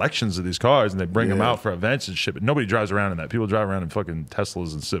 People have collections of these cars and they bring them out for events and shit, but nobody drives around in that. People drive around in fucking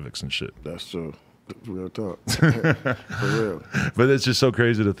Teslas and Civics and shit. That's true. Real talk. For real. But it's just so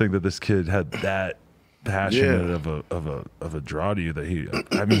crazy to think that this kid had that passionate of a draw to you that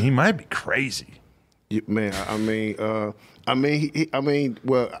he might be crazy. Yeah, man,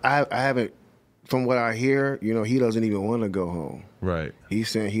 well, I haven't, from what I hear, he doesn't even want to go home. Right. He's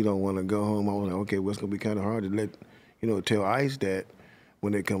saying he don't want to go home. I was like, okay, well, it's going to be kind of hard to tell ICE that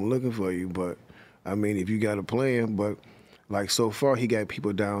when they come looking for you. But, if you got a plan, but, like, so far he got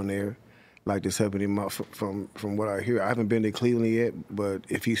people down there, like this helping him out from what I hear. I haven't been to Cleveland yet, but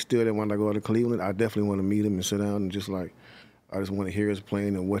if he still didn't want to go to Cleveland, I definitely want to meet him and sit down and I just want to hear his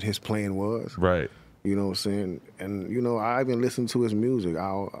plan and what his plan was. Right. You know what I'm saying? And, I even listen to his music.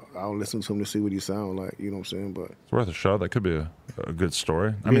 I'll listen to him to see what he sounds like, you know what I'm saying? But it's worth a shot. That could be a good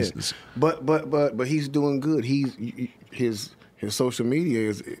story. I mean, but he's doing good. His social media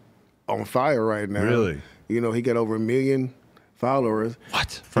is on fire right now. Really? He got over 1 million followers. What?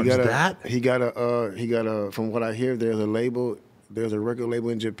 From that? He got a from what I hear, there's a record label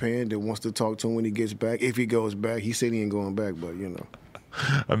in Japan that wants to talk to him when he gets back. If he goes back, he said he ain't going back, but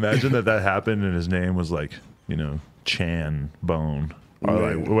Imagine that happened and his name was like, Chan Bone.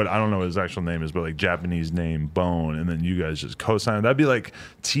 Or like what I don't know what his actual name is, but like Japanese name Bone, and then you guys just co-sign. That'd be like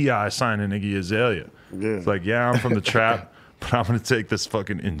T.I. signing Iggy Azalea. Yeah. It's like, yeah, I'm from the trap, but I'm gonna take this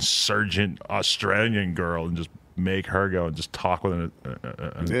fucking insurgent Australian girl and just make her go and just talk with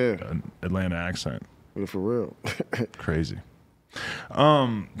an Atlanta accent. Yeah, for real. Crazy.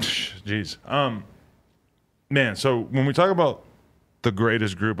 Jeez. Man, so when we talk about the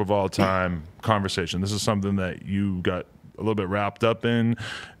greatest group of all time conversation, this is something that you got a little bit wrapped up in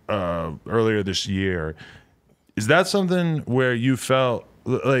earlier this year. Is that something where you felt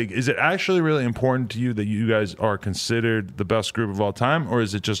like, is it actually really important to you that you guys are considered the best group of all time, or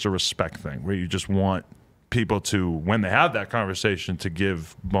is it just a respect thing where you just want people to, when they have that conversation, to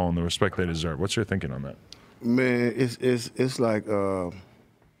give Bone the respect they deserve? What's your thinking on that? Man, it's like I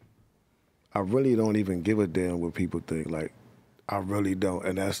really don't even give a damn what people think. Like, I really don't,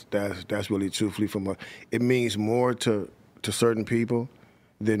 and that's really truthfully it means more to certain people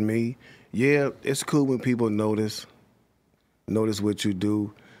than me. Yeah, it's cool when people notice what you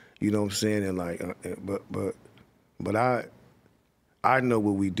do, you know what I'm saying, and like, but I know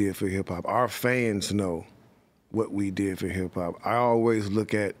what we did for hip hop. Our fans know what we did for hip hop. I always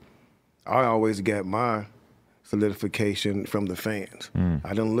got my solidification from the fans.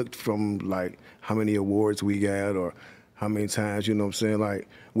 I done looked from like how many awards we got or how many times, you know what I'm saying? Like,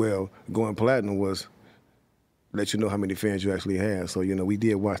 well, going platinum was let you know how many fans you actually had. So, we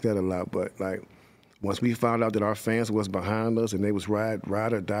did watch that a lot. But, like, once we found out that our fans was behind us and they was ride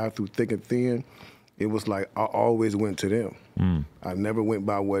or die through thick and thin, it was like I always went to them. I never went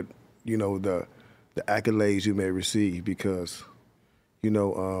by what, the accolades you may receive because,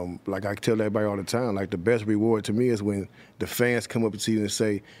 like I tell everybody all the time, like the best reward to me is when the fans come up to you and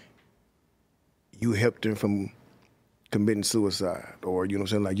say, you helped them from committing suicide, or you know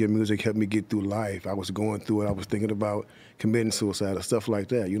what I'm saying, like your music helped me get through life. I was going through it. I was thinking about committing suicide or stuff like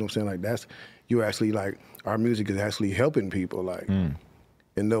that. You know what I'm saying? Like you're actually like our music is actually helping people like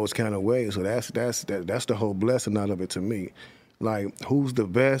in those kind of ways. So that's the whole blessing out of it to me. Like who's the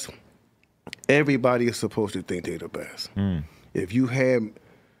best? Everybody is supposed to think they're the best. If you had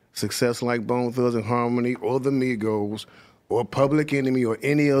success like Bone Thugs-n-Harmony or the Migos or Public Enemy or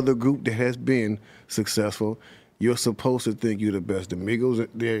any other group that has been successful, you're supposed to think you're the best. The Migos,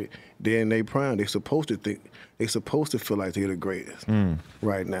 they're in their prime. They're supposed to feel like they're the greatest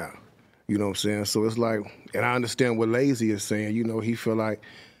right now. You know what I'm saying? So it's like, and I understand what Lazy is saying. He feel like,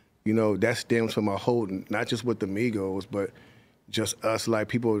 that stems from a whole, not just with the Migos, but just us, like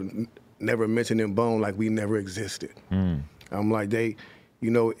people never mentioning Bone like we never existed. I'm like, I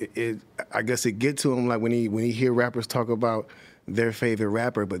guess it get to him like when he hear rappers talk about their favorite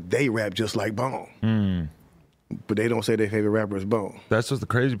rapper, but they rap just like Bone. But they don't say their favorite rapper is Bone. That's what the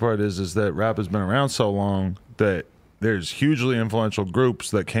crazy part is that rap has been around so long that there's hugely influential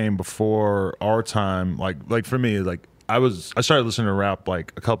groups that came before our time. Like for me, like I started listening to rap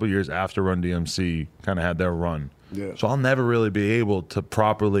like a couple years after Run DMC kind of had their run. Yeah. So I'll never really be able to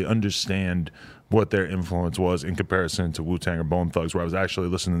properly understand what their influence was in comparison to Wu-Tang or Bone Thugs, where I was actually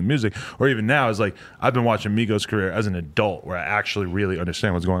listening to the music. Or even now, it's like I've been watching Migos' career as an adult, where I actually really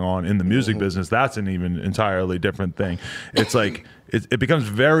understand what's going on in the music business. That's an even entirely different thing. It's like it becomes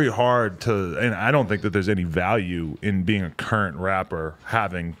very hard to, and I don't think that there's any value in being a current rapper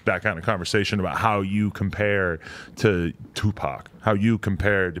having that kind of conversation about how you compare to Tupac, how you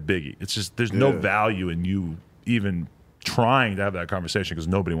compare to Biggie. It's just there's no value in you even trying to have that conversation because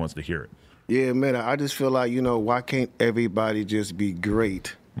nobody wants to hear it. Yeah, man, I just feel like, why can't everybody just be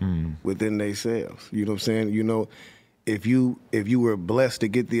great within themselves. You know what I'm saying? You know, if you were blessed to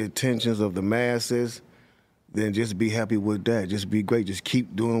get the attentions of the masses, then just be happy with that. Just be great. Just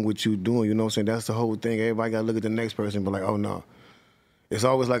keep doing what you're doing. You know what I'm saying? That's the whole thing. Everybody got to look at the next person and be like, oh, no. It's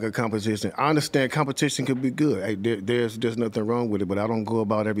always like a competition. I understand competition could be good. Hey, there's nothing wrong with it, but I don't go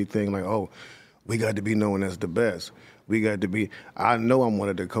about everything like, oh, we got to be known as the best. We got to be. I know I'm one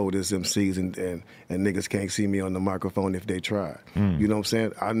of the coldest MCs, and niggas can't see me on the microphone if they try. You know what I'm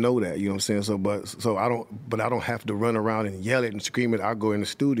saying? I know that. You know what I'm saying? So I don't have to run around and yell it and scream it. I go in the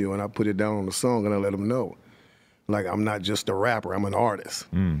studio and I put it down on the song and I let them know. Like, I'm not just a rapper, I'm an artist.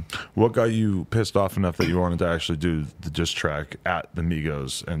 What got you pissed off enough that you wanted to actually do the diss track at the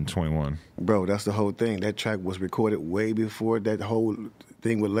Migos and 21? Bro, that's the whole thing. That track was recorded way before that whole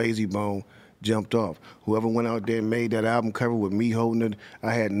thing with Lazy Bone jumped off. Whoever went out there and made that album cover with me holding it,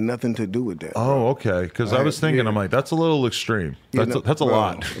 I had nothing to do with that. Oh, okay. Because I was thinking, I'm like, that's a little extreme. That's a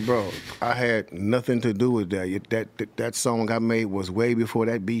lot. Bro, I had nothing to do with that. That song I made was way before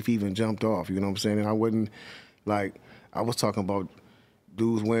that beef even jumped off. You know what I'm saying? And I wasn't... Like, I was talking about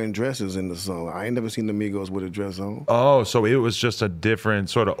dudes wearing dresses in the song. I ain't never seen the Migos with a dress on. Oh, so it was just a different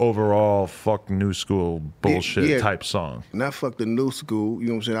sort of overall fuck new school bullshit type song. Not fuck the new school, you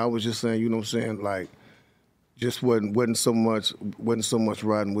know what I'm saying? I was just saying, you know what I'm saying, like, just wasn't so much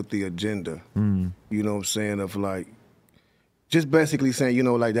riding with the agenda. You know what I'm saying, of like, just basically saying, you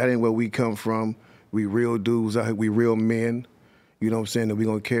know, like, that ain't where we come from. We real dudes out here, we real men. You know what I'm saying? That we're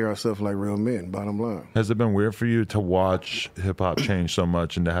going to carry ourselves like real men, bottom line. Has it been weird for you to watch hip-hop change so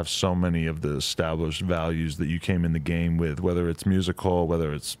much and to have so many of the established values that you came in the game with, whether it's musical,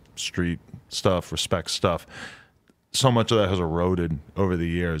 whether it's street stuff, respect stuff? So much of that has eroded over the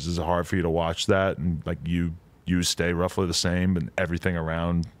years. Is it hard for you to watch that and like you stay roughly the same and everything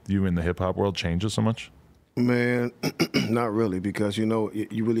around you in the hip-hop world changes so much? Man, not really, because, you know,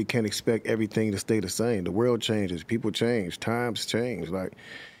 you really can't expect everything to stay the same. The world changes, people change, times change. Like,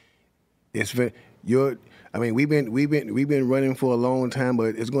 we've been running for a long time,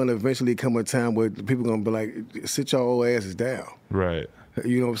 but it's going to eventually come a time where people are going to be like, sit your old asses down. Right.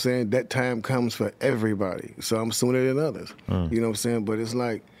 You know what I'm saying? That time comes for everybody. Some sooner than others. You know what I'm saying? But it's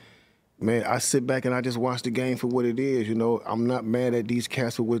like, man, I sit back and I just watch the game for what it is. You know, I'm not mad at these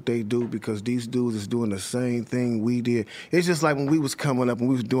cats for what they do because these dudes is doing the same thing we did. It's just like when we was coming up and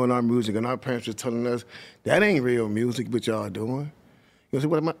we was doing our music and our parents were telling us, that ain't real music, but y'all doing. You know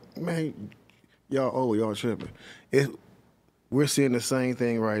what I'm saying? Man, y'all tripping. We're seeing the same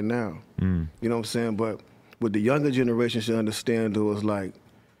thing right now. You know what I'm saying? But what the younger generation should understand, though, is like,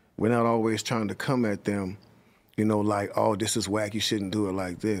 we're not always trying to come at them, you know, like, oh, this is whack, you shouldn't do it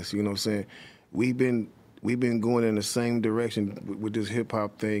like this. You know what I'm saying? We've been going in the same direction with this hip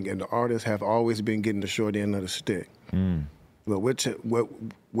hop thing, and the artists have always been getting the short end of the stick. But what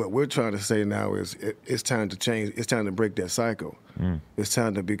we're trying to say now is it's time to change. It's time to break that cycle. It's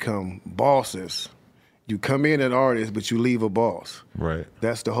time to become bosses. You come in an artist, but you leave a boss. Right.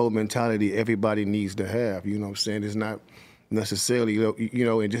 That's the whole mentality everybody needs to have. You know what I'm saying? It's not necessarily, you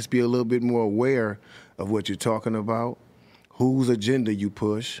know, and just be a little bit more aware of what you're talking about, whose agenda you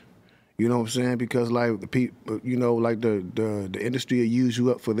push. You know what I'm saying? Because like the people, you know, like the industry will use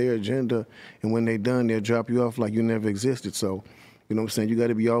you up for their agenda, and when they're done, they'll drop you off like you never existed. So, you know what I'm saying? You got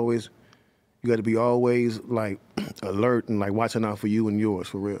to be always like alert and like watching out for you and yours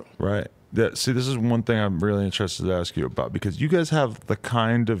for real. Right. See, this is one thing I'm really interested to ask you about, because you guys have the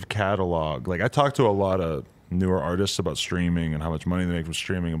kind of catalog. Like, I talk to a lot of newer artists about streaming and how much money they make from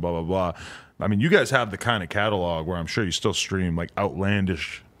streaming and blah, blah, blah. I mean, you guys have the kind of catalog where I'm sure you still stream like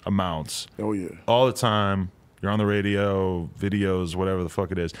outlandish amounts. Oh, yeah. All the time. You're on the radio, videos, whatever the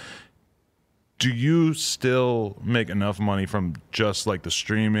fuck it is. Do you still make enough money from just like the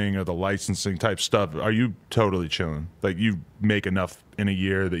streaming or the licensing type stuff? Are you totally chilling? Like, you make enough in a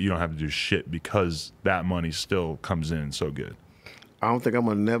year that you don't have to do shit because that money still comes in so good? I don't think I'm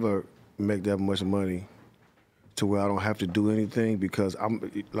gonna never make that much money to where I don't have to do anything, because I'm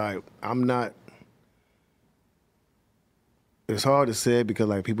not. It's hard to say because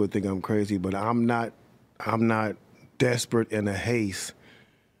like people think I'm crazy, but I'm not desperate in a haste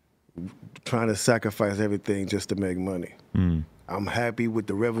trying to sacrifice everything just to make money. I'm happy with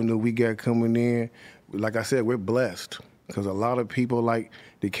the revenue we got coming in. Like I said, we're blessed because a lot of people like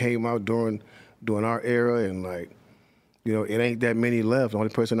they came out during our era, and like, you know, it ain't that many left. The only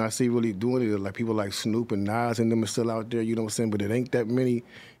person I see really doing it is like people like Snoop and Nas, and them are still out there, you know what I'm saying? But it ain't that many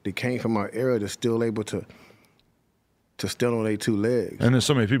that came from our era that's still able to stand on their two legs. And there's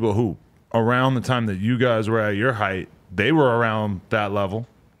so many people who, around the time that you guys were at your height, they were around that level.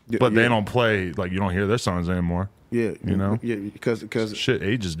 But they don't play, like, you don't hear their songs anymore. Yeah, You know? yeah, because Shit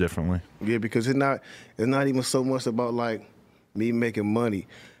ages differently. yeah, because it's not even so much about like me making money.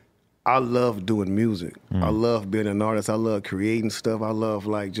 I love doing music. I love being an artist. I love creating stuff. I love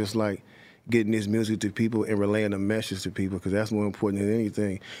like just like getting this music to people and relaying a message to people because that's more important than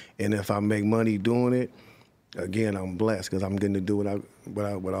anything. And if I make money doing it, again, I'm blessed because I'm getting to do what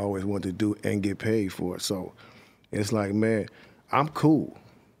I always wanted to do and get paid for it. So it's like, man, I'm cool.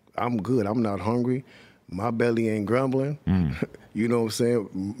 I'm good. I'm not hungry. My belly ain't grumbling. You know what I'm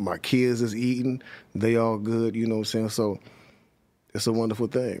saying? My kids is eating. They all good. You know what I'm saying? So it's a wonderful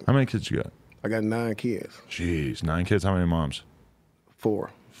thing. How many kids you got? I got 9 kids. Jeez, 9 kids. How many moms? 4.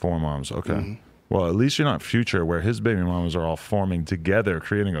 4 moms. Okay. Well, at least you're not Future, where his baby mamas are all forming together,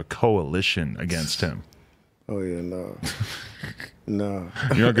 creating a coalition against him. Oh, yeah, no. No.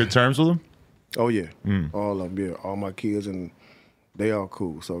 You on good terms with him? Oh, yeah. All of them, yeah. All my kids, and they all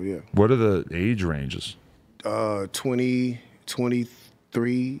cool, so yeah. What are the age ranges? 20,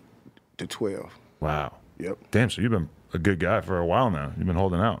 23 to 12. Wow. Yep. Damn, so you've been a good guy for a while now. You've been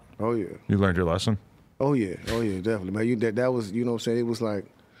holding out. Oh, yeah. You learned your lesson? Oh, yeah. Oh, yeah, definitely. Man, that was, you know what I'm saying? It was like,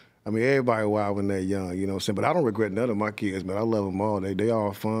 I mean, everybody wild when they're young, you know what I'm saying? But I don't regret none of my kids, man. I love them all. They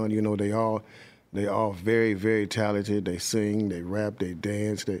all fun, you know, they all very, very talented. They sing, they rap, they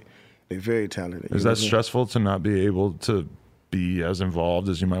dance, they very talented. Is that stressful to not be able to be as involved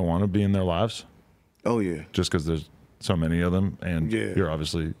as you might want to be in their lives? Oh, yeah. Just because there's so many of them and you're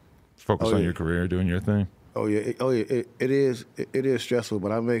obviously focused on your career, doing your thing? Oh, yeah. It is stressful,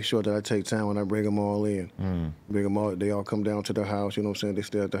 but I make sure that I take time when I bring them all in. Bring them all. They all come down to the house, you know what I'm saying? They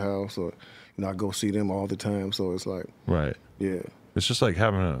stay at the house, or, you know, I go see them all the time. So it's like, right. Yeah. It's just like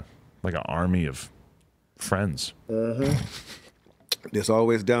having an army of friends. It's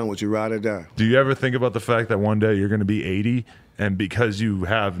always down with you, ride or die. Do you ever think about the fact that one day you're going to be 80, and because you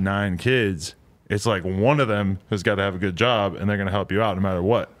have 9 kids, it's like one of them has got to have a good job, and they're going to help you out no matter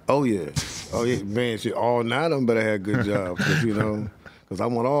what? Oh, yeah. Oh, yeah. Man, shit, all 9 of them better have good jobs, because, you know, because I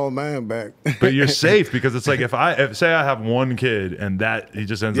want all mine back. But you're safe, because it's like if say I have one kid and that he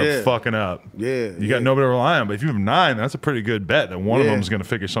just ends up fucking up. Yeah. You got nobody to rely on. But if you have 9, that's a pretty good bet that one of them is going to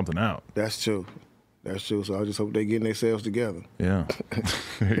figure something out. That's true. That's true. So I just hope they're getting themselves together. Yeah.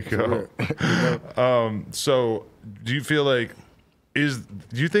 There you go. So do you feel like, do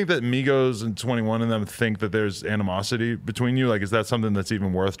you think that Migos and 21 and them think that there's animosity between you? Like, is that something that's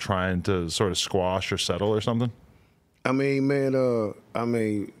even worth trying to sort of squash or settle or something? I mean, man,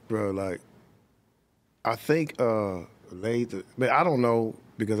 bro, like, I think, man, I don't know,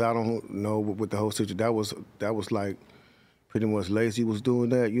 because I don't know what the whole situation, that was like, pretty much Lazy was doing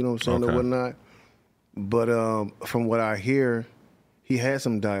that, you know what I'm saying, or whatnot. But from what I hear, he had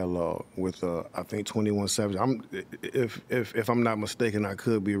some dialogue with, I think, 21 Savage. If I'm not mistaken, I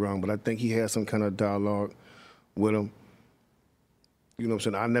could be wrong, but I think he had some kind of dialogue with him. You know what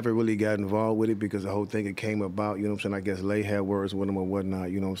I'm saying? I never really got involved with it because the whole thing, it came about, you know what I'm saying? I guess Lay had words with him or whatnot,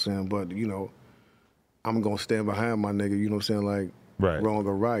 you know what I'm saying? But, you know, I'm going to stand behind my nigga, you know what I'm saying? Like, wrong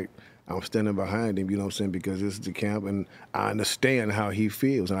or right, I'm standing behind him, you know what I'm saying? Because this is the camp, and I understand how he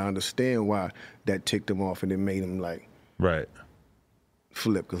feels, and I understand why that ticked him off and it made him, like,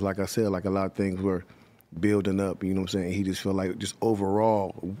 flip. Because, like I said, like, a lot of things were building up, you know what I'm saying? He just felt like, just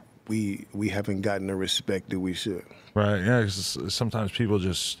overall, we haven't gotten the respect that we should. Right, yeah, because sometimes people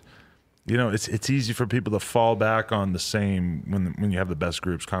just, you know, it's easy for people to fall back on the same, when you have the best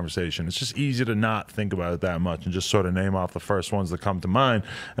groups conversation. It's just easy to not think about it that much and just sort of name off the first ones that come to mind.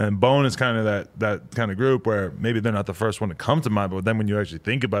 And Bone is kind of that kind of group where maybe they're not the first one to come to mind, but then when you actually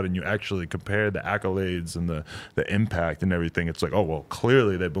think about it and you actually compare the accolades and the impact and everything, it's like, oh, well,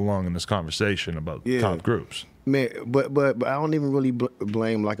 clearly they belong in this conversation about top groups. Man, but I don't even really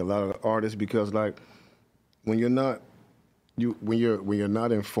blame, like, a lot of the artists, because, like, when you're not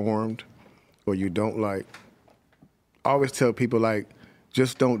informed, or you don't, like, I always tell people, like,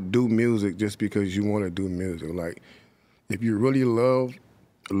 just don't do music just because you want to do music. Like, if you really love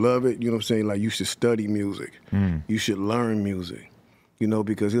it, you know what I'm saying? Like, you should study music. You should learn music, you know,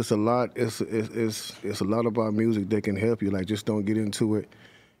 because it's a lot about music that can help you. Like, just don't get into it,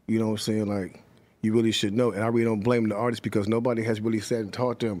 you know what I'm saying? Like, you really should know. And I really don't blame the artists, because nobody has really sat and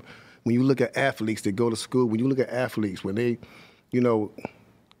taught them. When you look at athletes that go to school, when you look at athletes, when they, you know,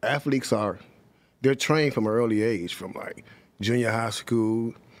 athletes they're trained from an early age, from, like, junior high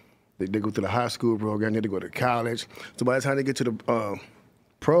school. They go through the high school program, then they go to college. So by the time they get to the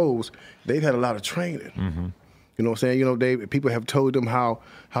pros, they've had a lot of training. You know what I'm saying? You know, people have told them how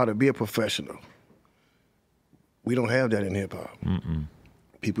to be a professional. We don't have that in hip hop.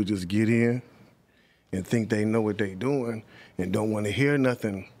 People just get in and think they know what they're doing and don't want to hear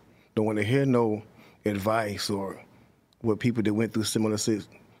nothing. Don't want to hear no advice or what people that went through similar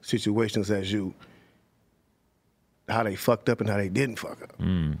situations as you, how they fucked up and how they didn't fuck up.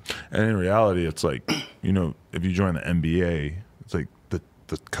 And in reality, it's like, you know, if you join the NBA, it's like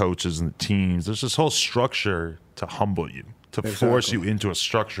the coaches and the teams, there's this whole structure to humble you, to force you into a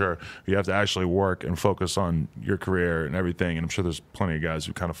structure. You have to actually work and focus on your career and everything. And I'm sure there's plenty of guys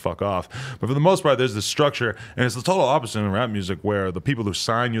who kind of fuck off. But for the most part, there's this structure. And it's the total opposite in rap music, where the people who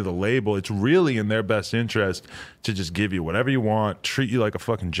sign you the label, it's really in their best interest to just give you whatever you want, treat you like a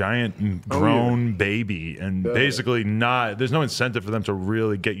fucking giant grown baby. And basically there's no incentive for them to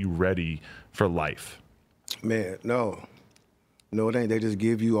really get you ready for life. Man, no, it ain't. They just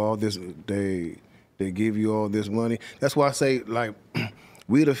give you all this. They give you all this money. That's why I say, like,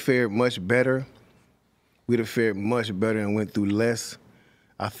 we'd have fared much better. We'd have fared much better and went through less.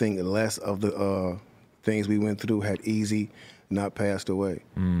 I think less of the things we went through had Easy not passed away,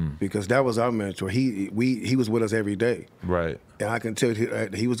 because that was our mentor. He was with us every day. Right. And I can tell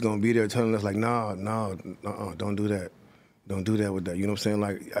he was gonna be there telling us like, no, don't do that. Don't do that with that. You know what I'm saying?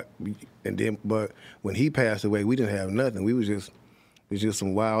 Like, and then, but when he passed away, we didn't have nothing. We was just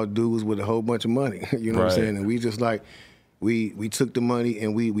some wild dudes with a whole bunch of money. You know what I'm saying? And we just like, we took the money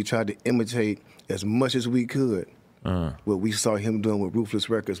and we tried to imitate as much as we could what we saw him doing with Ruthless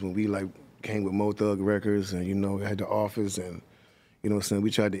Records when we like came with Mo Thug Records and, you know, had the Office and, you know what I'm saying?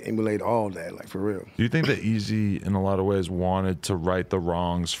 We tried to emulate all that, like, for real. Do you think that Easy, in a lot of ways, wanted to right the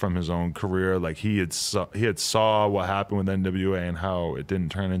wrongs from his own career? Like, he had saw what happened with NWA and how it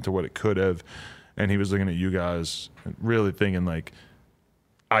didn't turn into what it could have, and he was looking at you guys really thinking, like,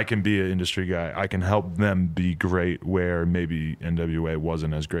 I can be an industry guy. I can help them be great where maybe NWA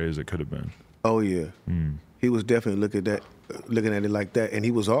wasn't as great as it could have been. Oh, yeah. He was definitely looking at it like that. And he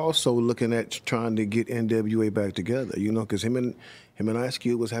was also looking at trying to get NWA back together, you know, because him and Ice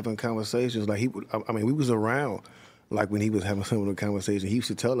Cube was having conversations. Like, we was around, like, when he was having some of the conversations. He used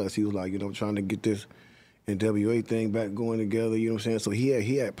to tell us, he was like, you know, trying to get this NWA thing back going together, you know what I'm saying? So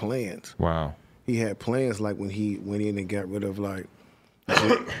he had plans. Wow. He had plans, like, when he went in and got rid of, like,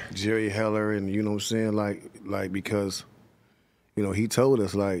 Jerry Heller, and, you know what I'm saying, like because, you know, he told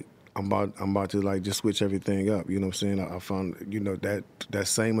us, like, I'm about to, like, just switch everything up. You know what I'm saying? I found, you know, that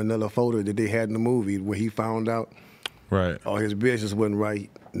same Manila folder that they had in the movie where he found out all his business wasn't right,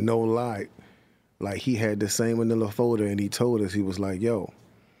 no lie. Like, he had the same Manila folder, and he told us, he was like, yo,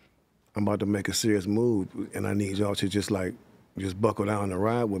 I'm about to make a serious move, and I need y'all to just buckle down and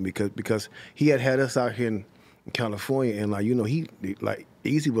ride with me, because he had us out here in California, and, like, you know, he like,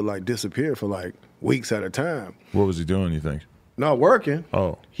 Easy would, like, disappear for, like, weeks at a time. What was he doing, you think? Not working.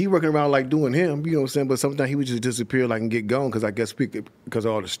 Oh. He working around, like, doing him, you know what I'm saying? But sometimes he would just disappear, like, and get gone, because I guess because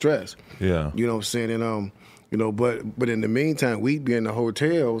of all the stress. Yeah. You know what I'm saying? And, you know, but in the meantime, we'd be in the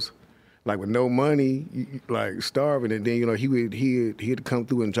hotels, like, with no money, like, starving, and then, you know, he'd come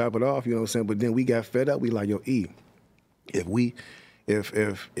through and drop it off, you know what I'm saying? But then we got fed up. We like, yo, E, if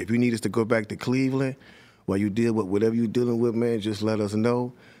you need us to go back to Cleveland while you deal with whatever you're dealing with, man, just let us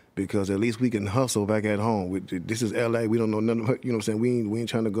know, because at least we can hustle back at home. This is L.A. We don't know nothing about, you know what I'm saying? We ain't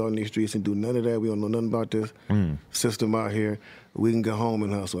trying to go out in these streets and do none of that. We don't know nothing about this system out here. We can go home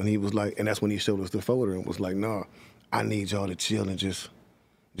and hustle. And he was like, and that's when he showed us the folder and was like, nah, I need y'all to chill and just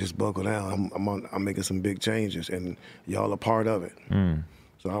buckle down. I'm making some big changes, and y'all are part of it.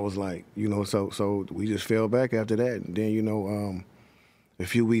 So I was like, you know, so we just fell back after that. And then, you know, a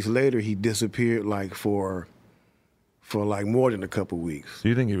few weeks later, he disappeared, like, for like more than a couple weeks. Do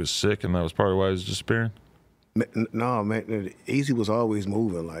you think he was sick and that was part of why he was disappearing? No, man. Easy was always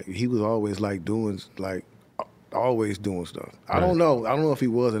moving. Like, he was always, like, always doing stuff. Right. I don't know if he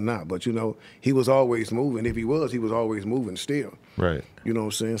was or not, but, you know, he was always moving. If he was always moving still. Right. You know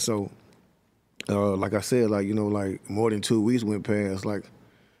what I'm saying? So, like I said, like, you know, like, more than 2 weeks went past, like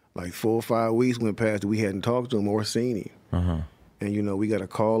 4 or 5 weeks went past that we hadn't talked to him or seen him. Uh-huh. And, you know, we got a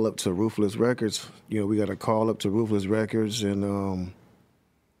call up to Ruthless Records. You know, we got a call up to Ruthless Records, and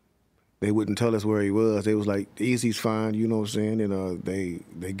they wouldn't tell us where he was. They was like, Easy's fine, you know what I'm saying? And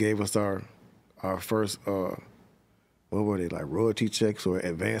they gave us our first, what were they, like, royalty checks or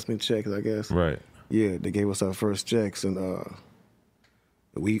advancement checks, I guess? Right. Yeah, they gave us our first checks, and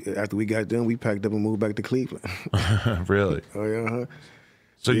after we got done, we packed up and moved back to Cleveland. Really? Oh, yeah, uh-huh.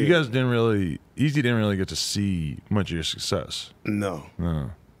 So you guys Easy didn't really get to see much of your success. No.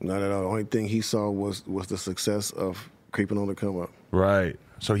 Not at all. The only thing he saw was the success of Creeping on the Come Up. Right.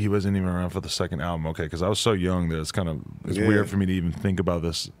 So he wasn't even around for the second album. Okay, because I was so young that it's weird for me to even think about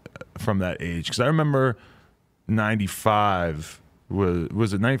this from that age. Because I remember 95,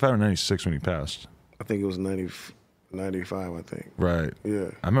 was it 95 or 96 when he passed? I think it was 95, I think. Right.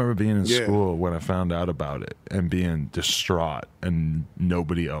 Yeah. I remember being in Yeah. school when I found out about it and being distraught and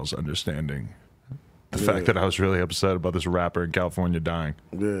nobody else understanding the fact that I was really upset about this rapper in California dying.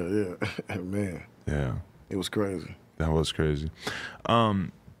 Yeah. Man, Yeah. it was crazy. That was crazy.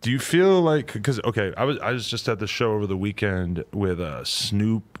 Do you feel like, because okay, I was just at the show over the weekend with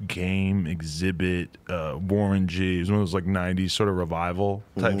Snoop, Game, Exhibit, Warren G. It was one of those like '90s sort of revival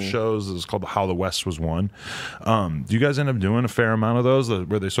type shows. It was called How the West Was Won. Do you guys end up doing a fair amount of those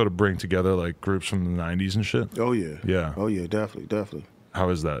where they sort of bring together like groups from the '90s and shit? Oh yeah. Yeah. Oh yeah, definitely. How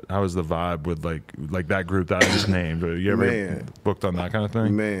is that? How is the vibe with like that group that I just named? You ever Man. booked on that kind of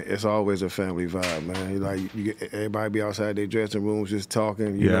thing? Man, it's always a family vibe, man. Like you get, everybody be outside their dressing rooms just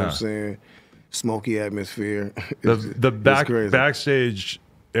talking. You know what I'm saying? Smoky atmosphere. The It's crazy. backstage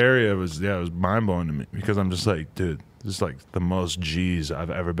area was mind blowing to me because I'm just like, dude, this is like the most G's I've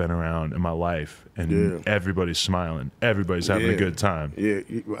ever been around in my life, and everybody's smiling, everybody's having a good time. Yeah,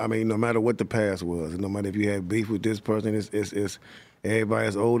 I mean, no matter what the past was, no matter if you had beef with this person, it's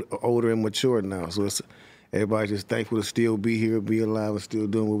everybody's older and mature now, so it's everybody's just thankful to still be here, be alive, and still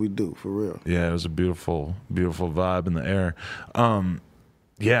doing what we do for real. Yeah, it was a beautiful vibe in the air.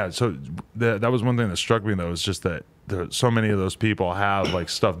 Yeah, so that was one thing that struck me though, is just that so many of those people have like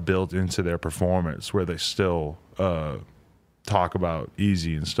stuff built into their performance where they still talk about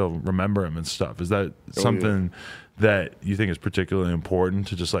Easy and still remember him and stuff. Is that something that you think is particularly important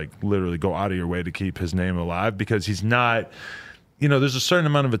to just like literally go out of your way to keep his name alive? Because he's not, you know, there's a certain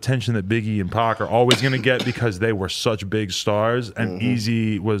amount of attention that Biggie and Pac are always going to get because they were such big stars, and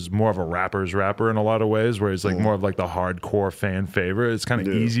Easy was more of a rapper's rapper in a lot of ways, where he's like more of like the hardcore fan favorite. It's kind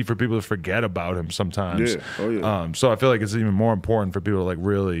of easy for people to forget about him sometimes. Yeah. Oh, yeah. So I feel like it's even more important for people to like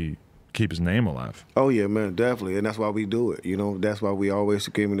really keep his name alive. Oh yeah, man, definitely, and that's why we do it. You know, that's why we always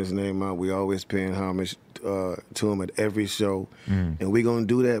keeping his name out. We always paying homage to him at every show, and we gonna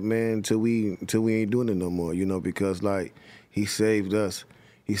do that, man, until we ain't doing it no more. You know, because like he saved us.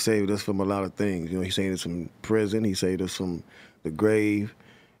 He saved us from a lot of things. You know, he saved us from prison. He saved us from the grave.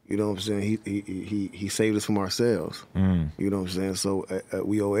 You know what I'm saying? He saved us from ourselves. You know what I'm saying? So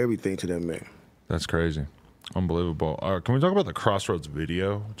we owe everything to that man. That's crazy. Unbelievable. Can we talk about the Crossroads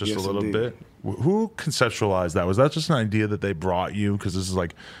video just a little bit? Who conceptualized that? Was that just an idea that they brought you? Because this is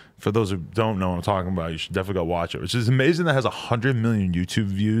like, for those who don't know what I'm talking about, you should definitely go watch it. Which is amazing that it has 100 million YouTube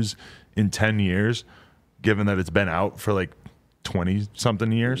views in 10 years, given that it's been out for like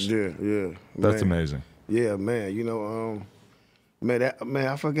 20-something years. Yeah. That's man. amazing. Yeah, man. You know,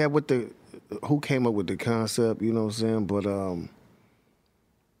 I forget who came up with the concept. You know what I'm saying? But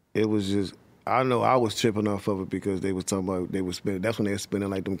it was just. I know I was tripping off of it because they was talking about they were spending. That's when they were spending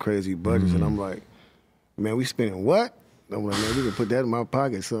like them crazy budgets, and I'm like, man, we spending what? I'm like, man, we can put that in my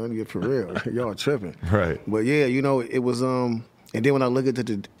pocket, son. Get for real. Y'all tripping, Right? But yeah, you know, it was. And then when I look at it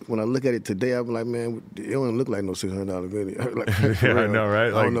today, I'm like, man, it don't look like no $600 video. Like, Yeah, real. I know,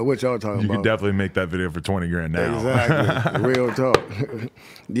 right? I don't know what y'all talking You about. could definitely make that video for 20 grand now. Exactly, real talk.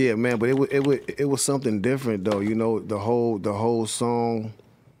 Yeah, man, but it was something different though. You know, the whole song.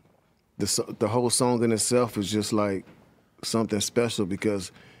 The whole song in itself is just like something special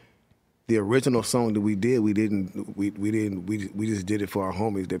because the original song that we just did it for our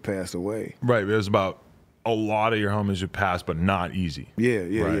homies that passed away. Right. It was about a lot of your homies who passed, but not Easy.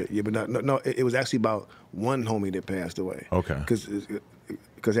 Yeah. But no, it was actually about one homie that passed away. Okay.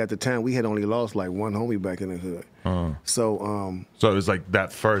 Because at the time we had only lost like one homie back in the hood. So it was like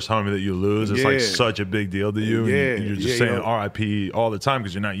that first homie that you lose. It's like such a big deal to you. Yeah, and you're just saying R.I.P. all the time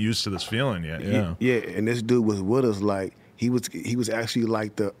because you're not used to this feeling yet. Yeah. And this dude was with us like he was actually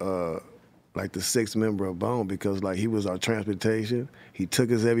like the sixth member of Bone because like he was our transportation. He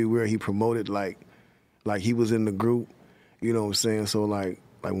took us everywhere. He promoted like he was in the group. You know what I'm saying? So like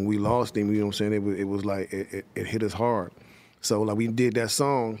when we lost him, you know what I'm saying? It was like it hit us hard. So like we did that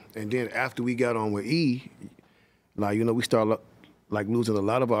song, and then after we got on with E, like you know we started like losing a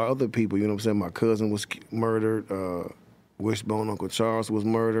lot of our other people. You know what I'm saying? My cousin was murdered. Wishbone Uncle Charles was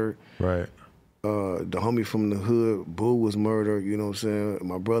murdered. Right. The homie from the hood, Boo, was murdered. You know what I'm saying?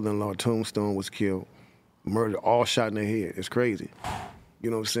 My brother-in-law Tombstone was killed, murdered, all shot in the head. It's crazy.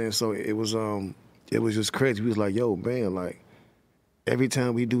 You know what I'm saying? So it was just crazy. We was like, yo, man, like. Every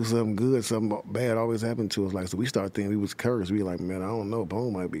time we do something good, something bad always happened to us. Like, so we started thinking we was cursed. We like, man, I don't know,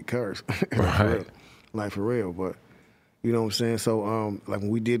 Bone might be cursed. Right. Like, for real. But, you know what I'm saying? So, like, when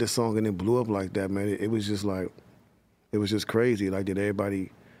we did the song and it blew up like that, man, it was just like, it was just crazy. Like, that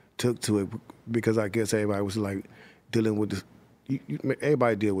everybody took to it because I guess everybody was, like, dealing with this.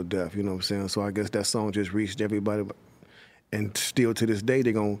 Everybody deal with death, you know what I'm saying? So I guess that song just reached everybody. And still to this day,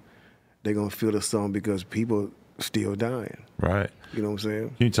 they're gonna feel the song because people still dying. Right. You know what I'm saying?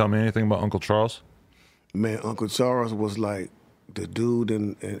 Can you tell me anything about Uncle Charles? Man, Uncle Charles was like the dude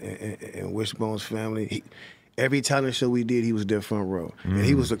in Wishbone's family. Every talent show we did, he was there front row. And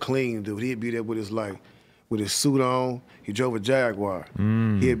he was a clean dude. He'd be there with his suit on. He drove a Jaguar.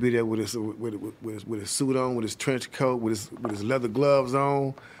 He'd be there with his suit on, with his trench coat, with his leather gloves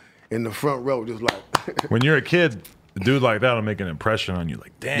on, in the front row, just like. When you're a kid, a dude like that'll make an impression on you.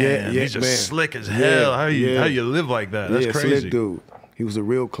 Like, damn, he's just man. slick as hell. How you live like that? That's crazy. Slick dude. He was a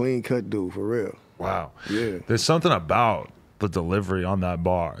real clean cut dude, for real. Wow. Yeah. There's something about the delivery on that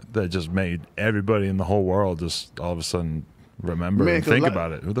bar that just made everybody in the whole world just all of a sudden remember and think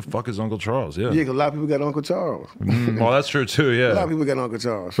about it. Who the fuck is Uncle Charles? Yeah. Yeah, because a lot of people got Uncle Charles. Well, that's true too. Yeah. A lot of people got Uncle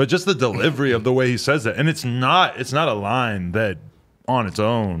Charles. But just the delivery of the way he says that, and it's not a line that on its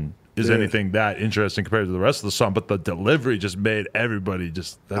own is anything that interesting compared to the rest of the song, but the delivery just made everybody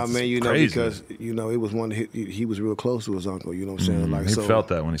just. That's crazy. Because it was one he was real close to his uncle. You know what I'm saying? He felt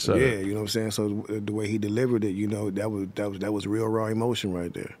that when he said it. Yeah, you know what I'm saying. So the way he delivered it, that was real raw emotion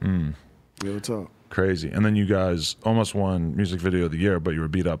right there. Real talk. Crazy. And then you guys almost won Music Video of the Year, but you were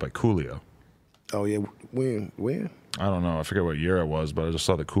beat out by Coolio. Oh yeah, when? I don't know. I forget what year it was, but I just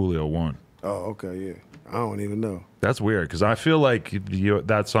saw that Coolio won. Oh okay, yeah. I don't even know. That's weird because I feel like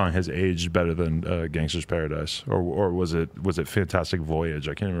that song has aged better than Gangsta's Paradise, or was it Fantastic Voyage?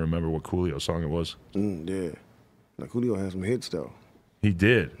 I can't even remember what Coolio song it was. Yeah, now Coolio has some hits though. He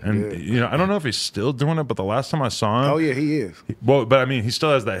did, and I don't know if he's still doing it, but the last time I saw him, oh yeah, he is. But I mean, he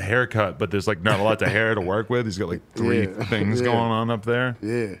still has that haircut, but there's like not a lot of hair to work with. He's got like three things going on up there.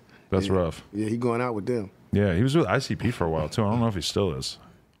 Yeah, that's rough. Yeah, he going out with them. Yeah, he was with ICP for a while too. I don't know if he still is.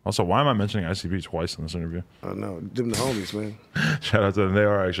 Also, why am I mentioning ICP twice in this interview? I know. Them the homies, man. Shout out to them. They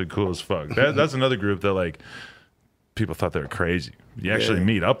are actually cool as fuck. That's another group that, like, people thought they were crazy. You actually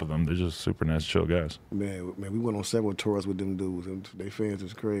meet up with them. They're just super nice, chill guys. Man, we went on several tours with them dudes, and they fans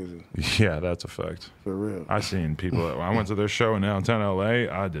is crazy. Yeah, that's a fact. For real. I seen people. I went to their show in downtown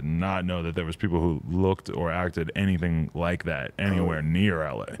LA. I did not know that there was people who looked or acted anything like that anywhere near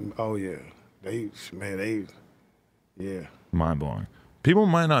LA. Oh, yeah. Yeah. Mind blowing. People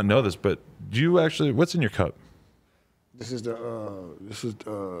might not know this, but do you actually? What's in your cup? This is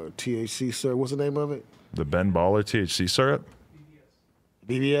THC syrup. What's the name of it? The Ben Baller THC syrup.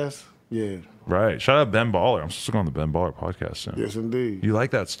 BBS. Yeah. Right. Shout out Ben Baller. I'm supposed to go on the Ben Baller podcast soon. Yes, indeed. You like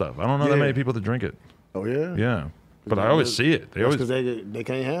that stuff? I don't know that many people that drink it. Oh yeah. Yeah. But I always see it. They always because they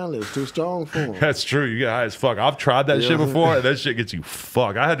can't handle it. It's too strong for them. That's true. You get high as fuck. I've tried that shit before. And that shit gets you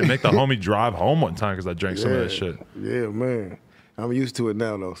fucked. I had to make the homie drive home one time because I drank some of that shit. Yeah, man. I'm used to it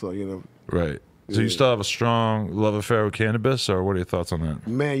now, though, so, you know. Right. So you still have a strong love affair with cannabis, or what are your thoughts on that?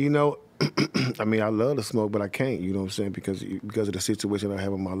 Man, you know, I mean, I love to smoke, but I can't, you know what I'm saying, because of the situation I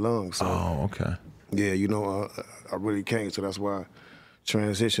have with my lungs. So, oh, okay. Yeah, you know, I really can't, so that's why I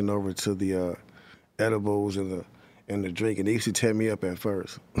transitioned over to the edibles and the drink, and they used to tear me up at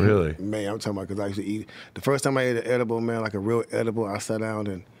first. Really? Man, I'm talking about, because I used to eat, the first time I ate an edible, man, like a real edible, I sat down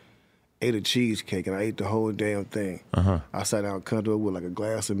and ate a cheesecake, and I ate the whole damn thing. I sat down comfortable with like a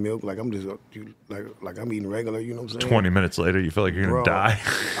glass of milk, like I'm just like I'm eating regular, you know what I'm saying? 20 minutes later, you feel like you're gonna die.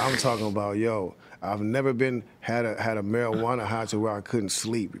 I'm talking about, I've never had a marijuana high to where I couldn't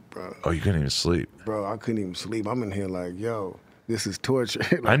sleep, bro. Oh, you couldn't even sleep? Bro, I couldn't even sleep. I'm in here like, this is torture.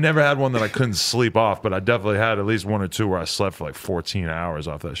 I never had one that I couldn't sleep off, but I definitely had at least one or two where I slept for like 14 hours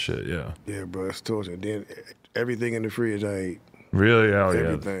off that shit, yeah. Yeah, bro, it's torture. Then everything in the fridge I ate. Really? Oh,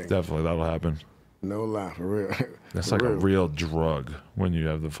 everything. Yeah. Definitely, that'll happen. No lie, for real. That's for like real. a real drug when you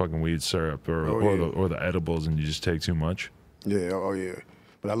have the fucking weed syrup or the edibles and you just take too much. Yeah, oh yeah.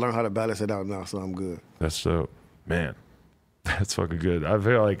 But I learned how to balance it out now, so I'm good. That's so, man, that's fucking good. I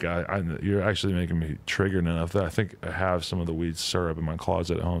feel like you're actually making me triggered enough that I think I have some of the weed syrup in my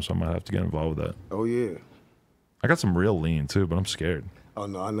closet at home, so I might have to get involved with that. Oh yeah. I got some real lean too, but I'm scared. Oh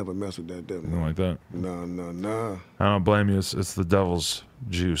no, I never mess with that. Nothing like that. No. I don't blame you. It's the devil's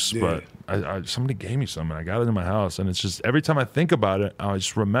juice, but somebody gave me some and I got it in my house, and it's just every time I think about it, I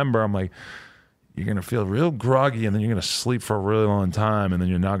just remember I'm like, you're gonna feel real groggy, and then you're gonna sleep for a really long time, and then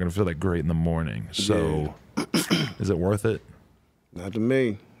you're not gonna feel that great in the morning. So, is it worth it? Not to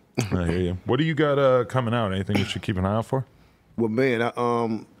me. I hear you. What do you got coming out? Anything you should keep an eye out for? Well, man,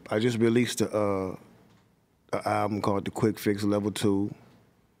 I just released an album called The Quick Fix Level 2.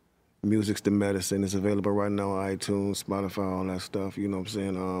 Music's the medicine. It's available right now on iTunes, Spotify, all that stuff. You know what I'm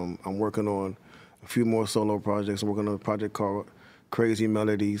saying? I'm working on a few more solo projects. I'm working on a project called Crazy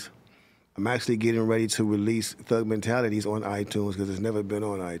Melodies. I'm actually getting ready to release Thug Mentalities on iTunes because it's never been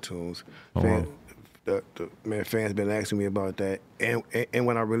on iTunes. man, fans been asking me about that. And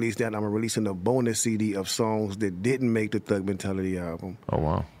when I release that, I'm releasing a bonus CD of songs that didn't make the Thug Mentality album. Oh, wow.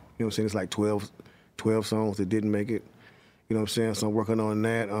 You know what I'm saying? It's like 12 songs that didn't make it. You know what I'm saying? So I'm working on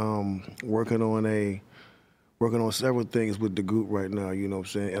that. Working on several things with the group right now. You know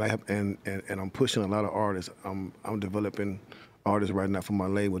what I'm saying? And I'm pushing a lot of artists. I'm developing artists right now for my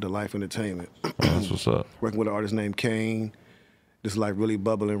label, The Life Entertainment. Oh, that's what's up. Working with an artist named Kane. This life really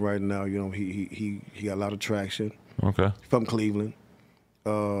bubbling right now. You know, he got a lot of traction. Okay. From Cleveland.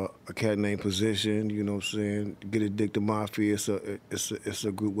 A cat named Position. You know what I'm saying? Get Addicted Mafia. It's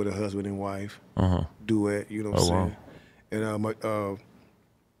a group with a husband and wife duet. You know what I'm saying? And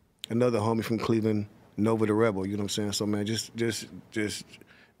another homie from Cleveland, Nova the Rebel. You know what I'm saying? So man, just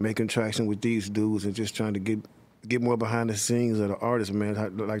making traction with these dudes and just trying to get more behind the scenes of the artists,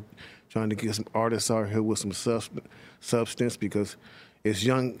 man. Like trying to get some artists out here with some substance, because it's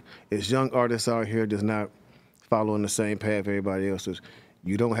young artists out here that's not following the same path everybody else is.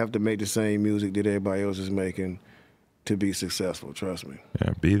 You don't have to make the same music that everybody else is making to be successful. Trust me.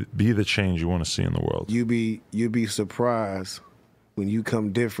 Yeah, be the change you want to see in the world. You be surprised when you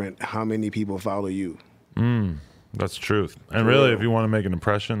come different how many people follow you. That's the truth. And really, if you want to make an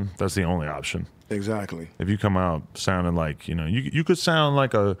impression, that's the only option. Exactly. If you come out sounding like, you could sound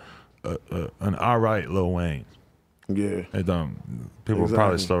like an all right Lil Wayne. Yeah. People would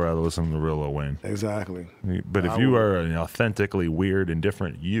probably still rather listen to the real Lil Wayne. Exactly. But if you are an authentically weird and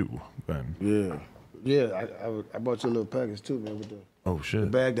different you, then I bought you a little package too, man. With the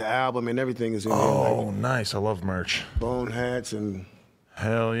shit, bag, the album, and everything is in there. Oh, nice! I love merch. Bone hats and.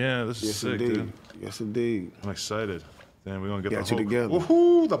 Hell yeah, this is sick, indeed. dude. Yes, indeed. I'm excited. Damn, we're gonna get Got the you together.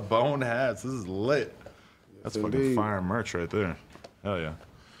 Woohoo! The bone hats. This is lit. That's fucking indeed. fire merch right there. Hell yeah.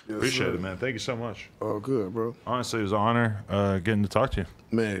 Yes, Appreciate sir. it, man. Thank you so much. Oh, good, bro. Honestly, it was an honor getting to talk to you.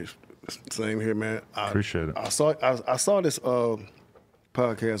 Man, same here, man. Appreciate it. I saw this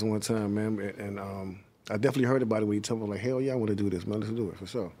podcast one time, man, and I definitely heard about it when you told me, like, hell yeah, I want to do this, man. Let's do it for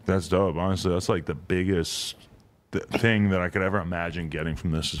sure. That's dope. Honestly, that's like the biggest thing that I could ever imagine getting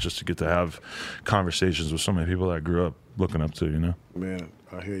from this, is just to get to have conversations with so many people that I grew up looking up to, Man,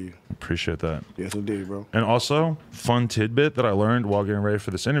 I hear you. Appreciate that. Yes, indeed, bro. And also, fun tidbit that I learned while getting ready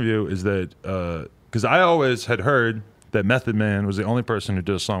for this interview is that, because I always had heard that Method Man was the only person who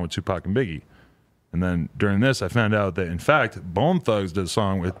did a song with Tupac and Biggie. And then during this, I found out that, in fact, Bone Thugs did a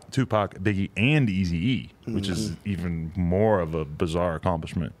song with Tupac, Biggie, and Eazy-E, which is even more of a bizarre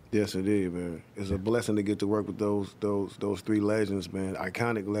accomplishment. Yes, it is, man. It's a blessing to get to work with those three legends, man.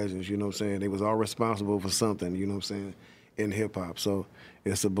 Iconic legends, you know what I'm saying? They was all responsible for something, you know what I'm saying, in hip-hop. So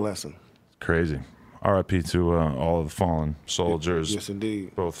it's a blessing. Crazy. R.I.P. to all of the fallen soldiers. Yes,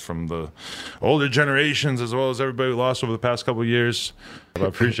 indeed. Both from the older generations as well as everybody we lost over the past couple of years. I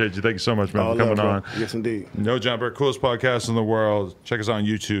appreciate you. Thank you so much, man, for coming on. Yes, indeed. No Jumper, coolest podcast in the world. Check us out on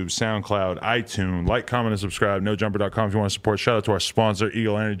YouTube, SoundCloud, iTunes. Like, comment, and subscribe. NoJumper.com if you want to support. Shout out to our sponsor,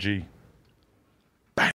 Eagle Energy.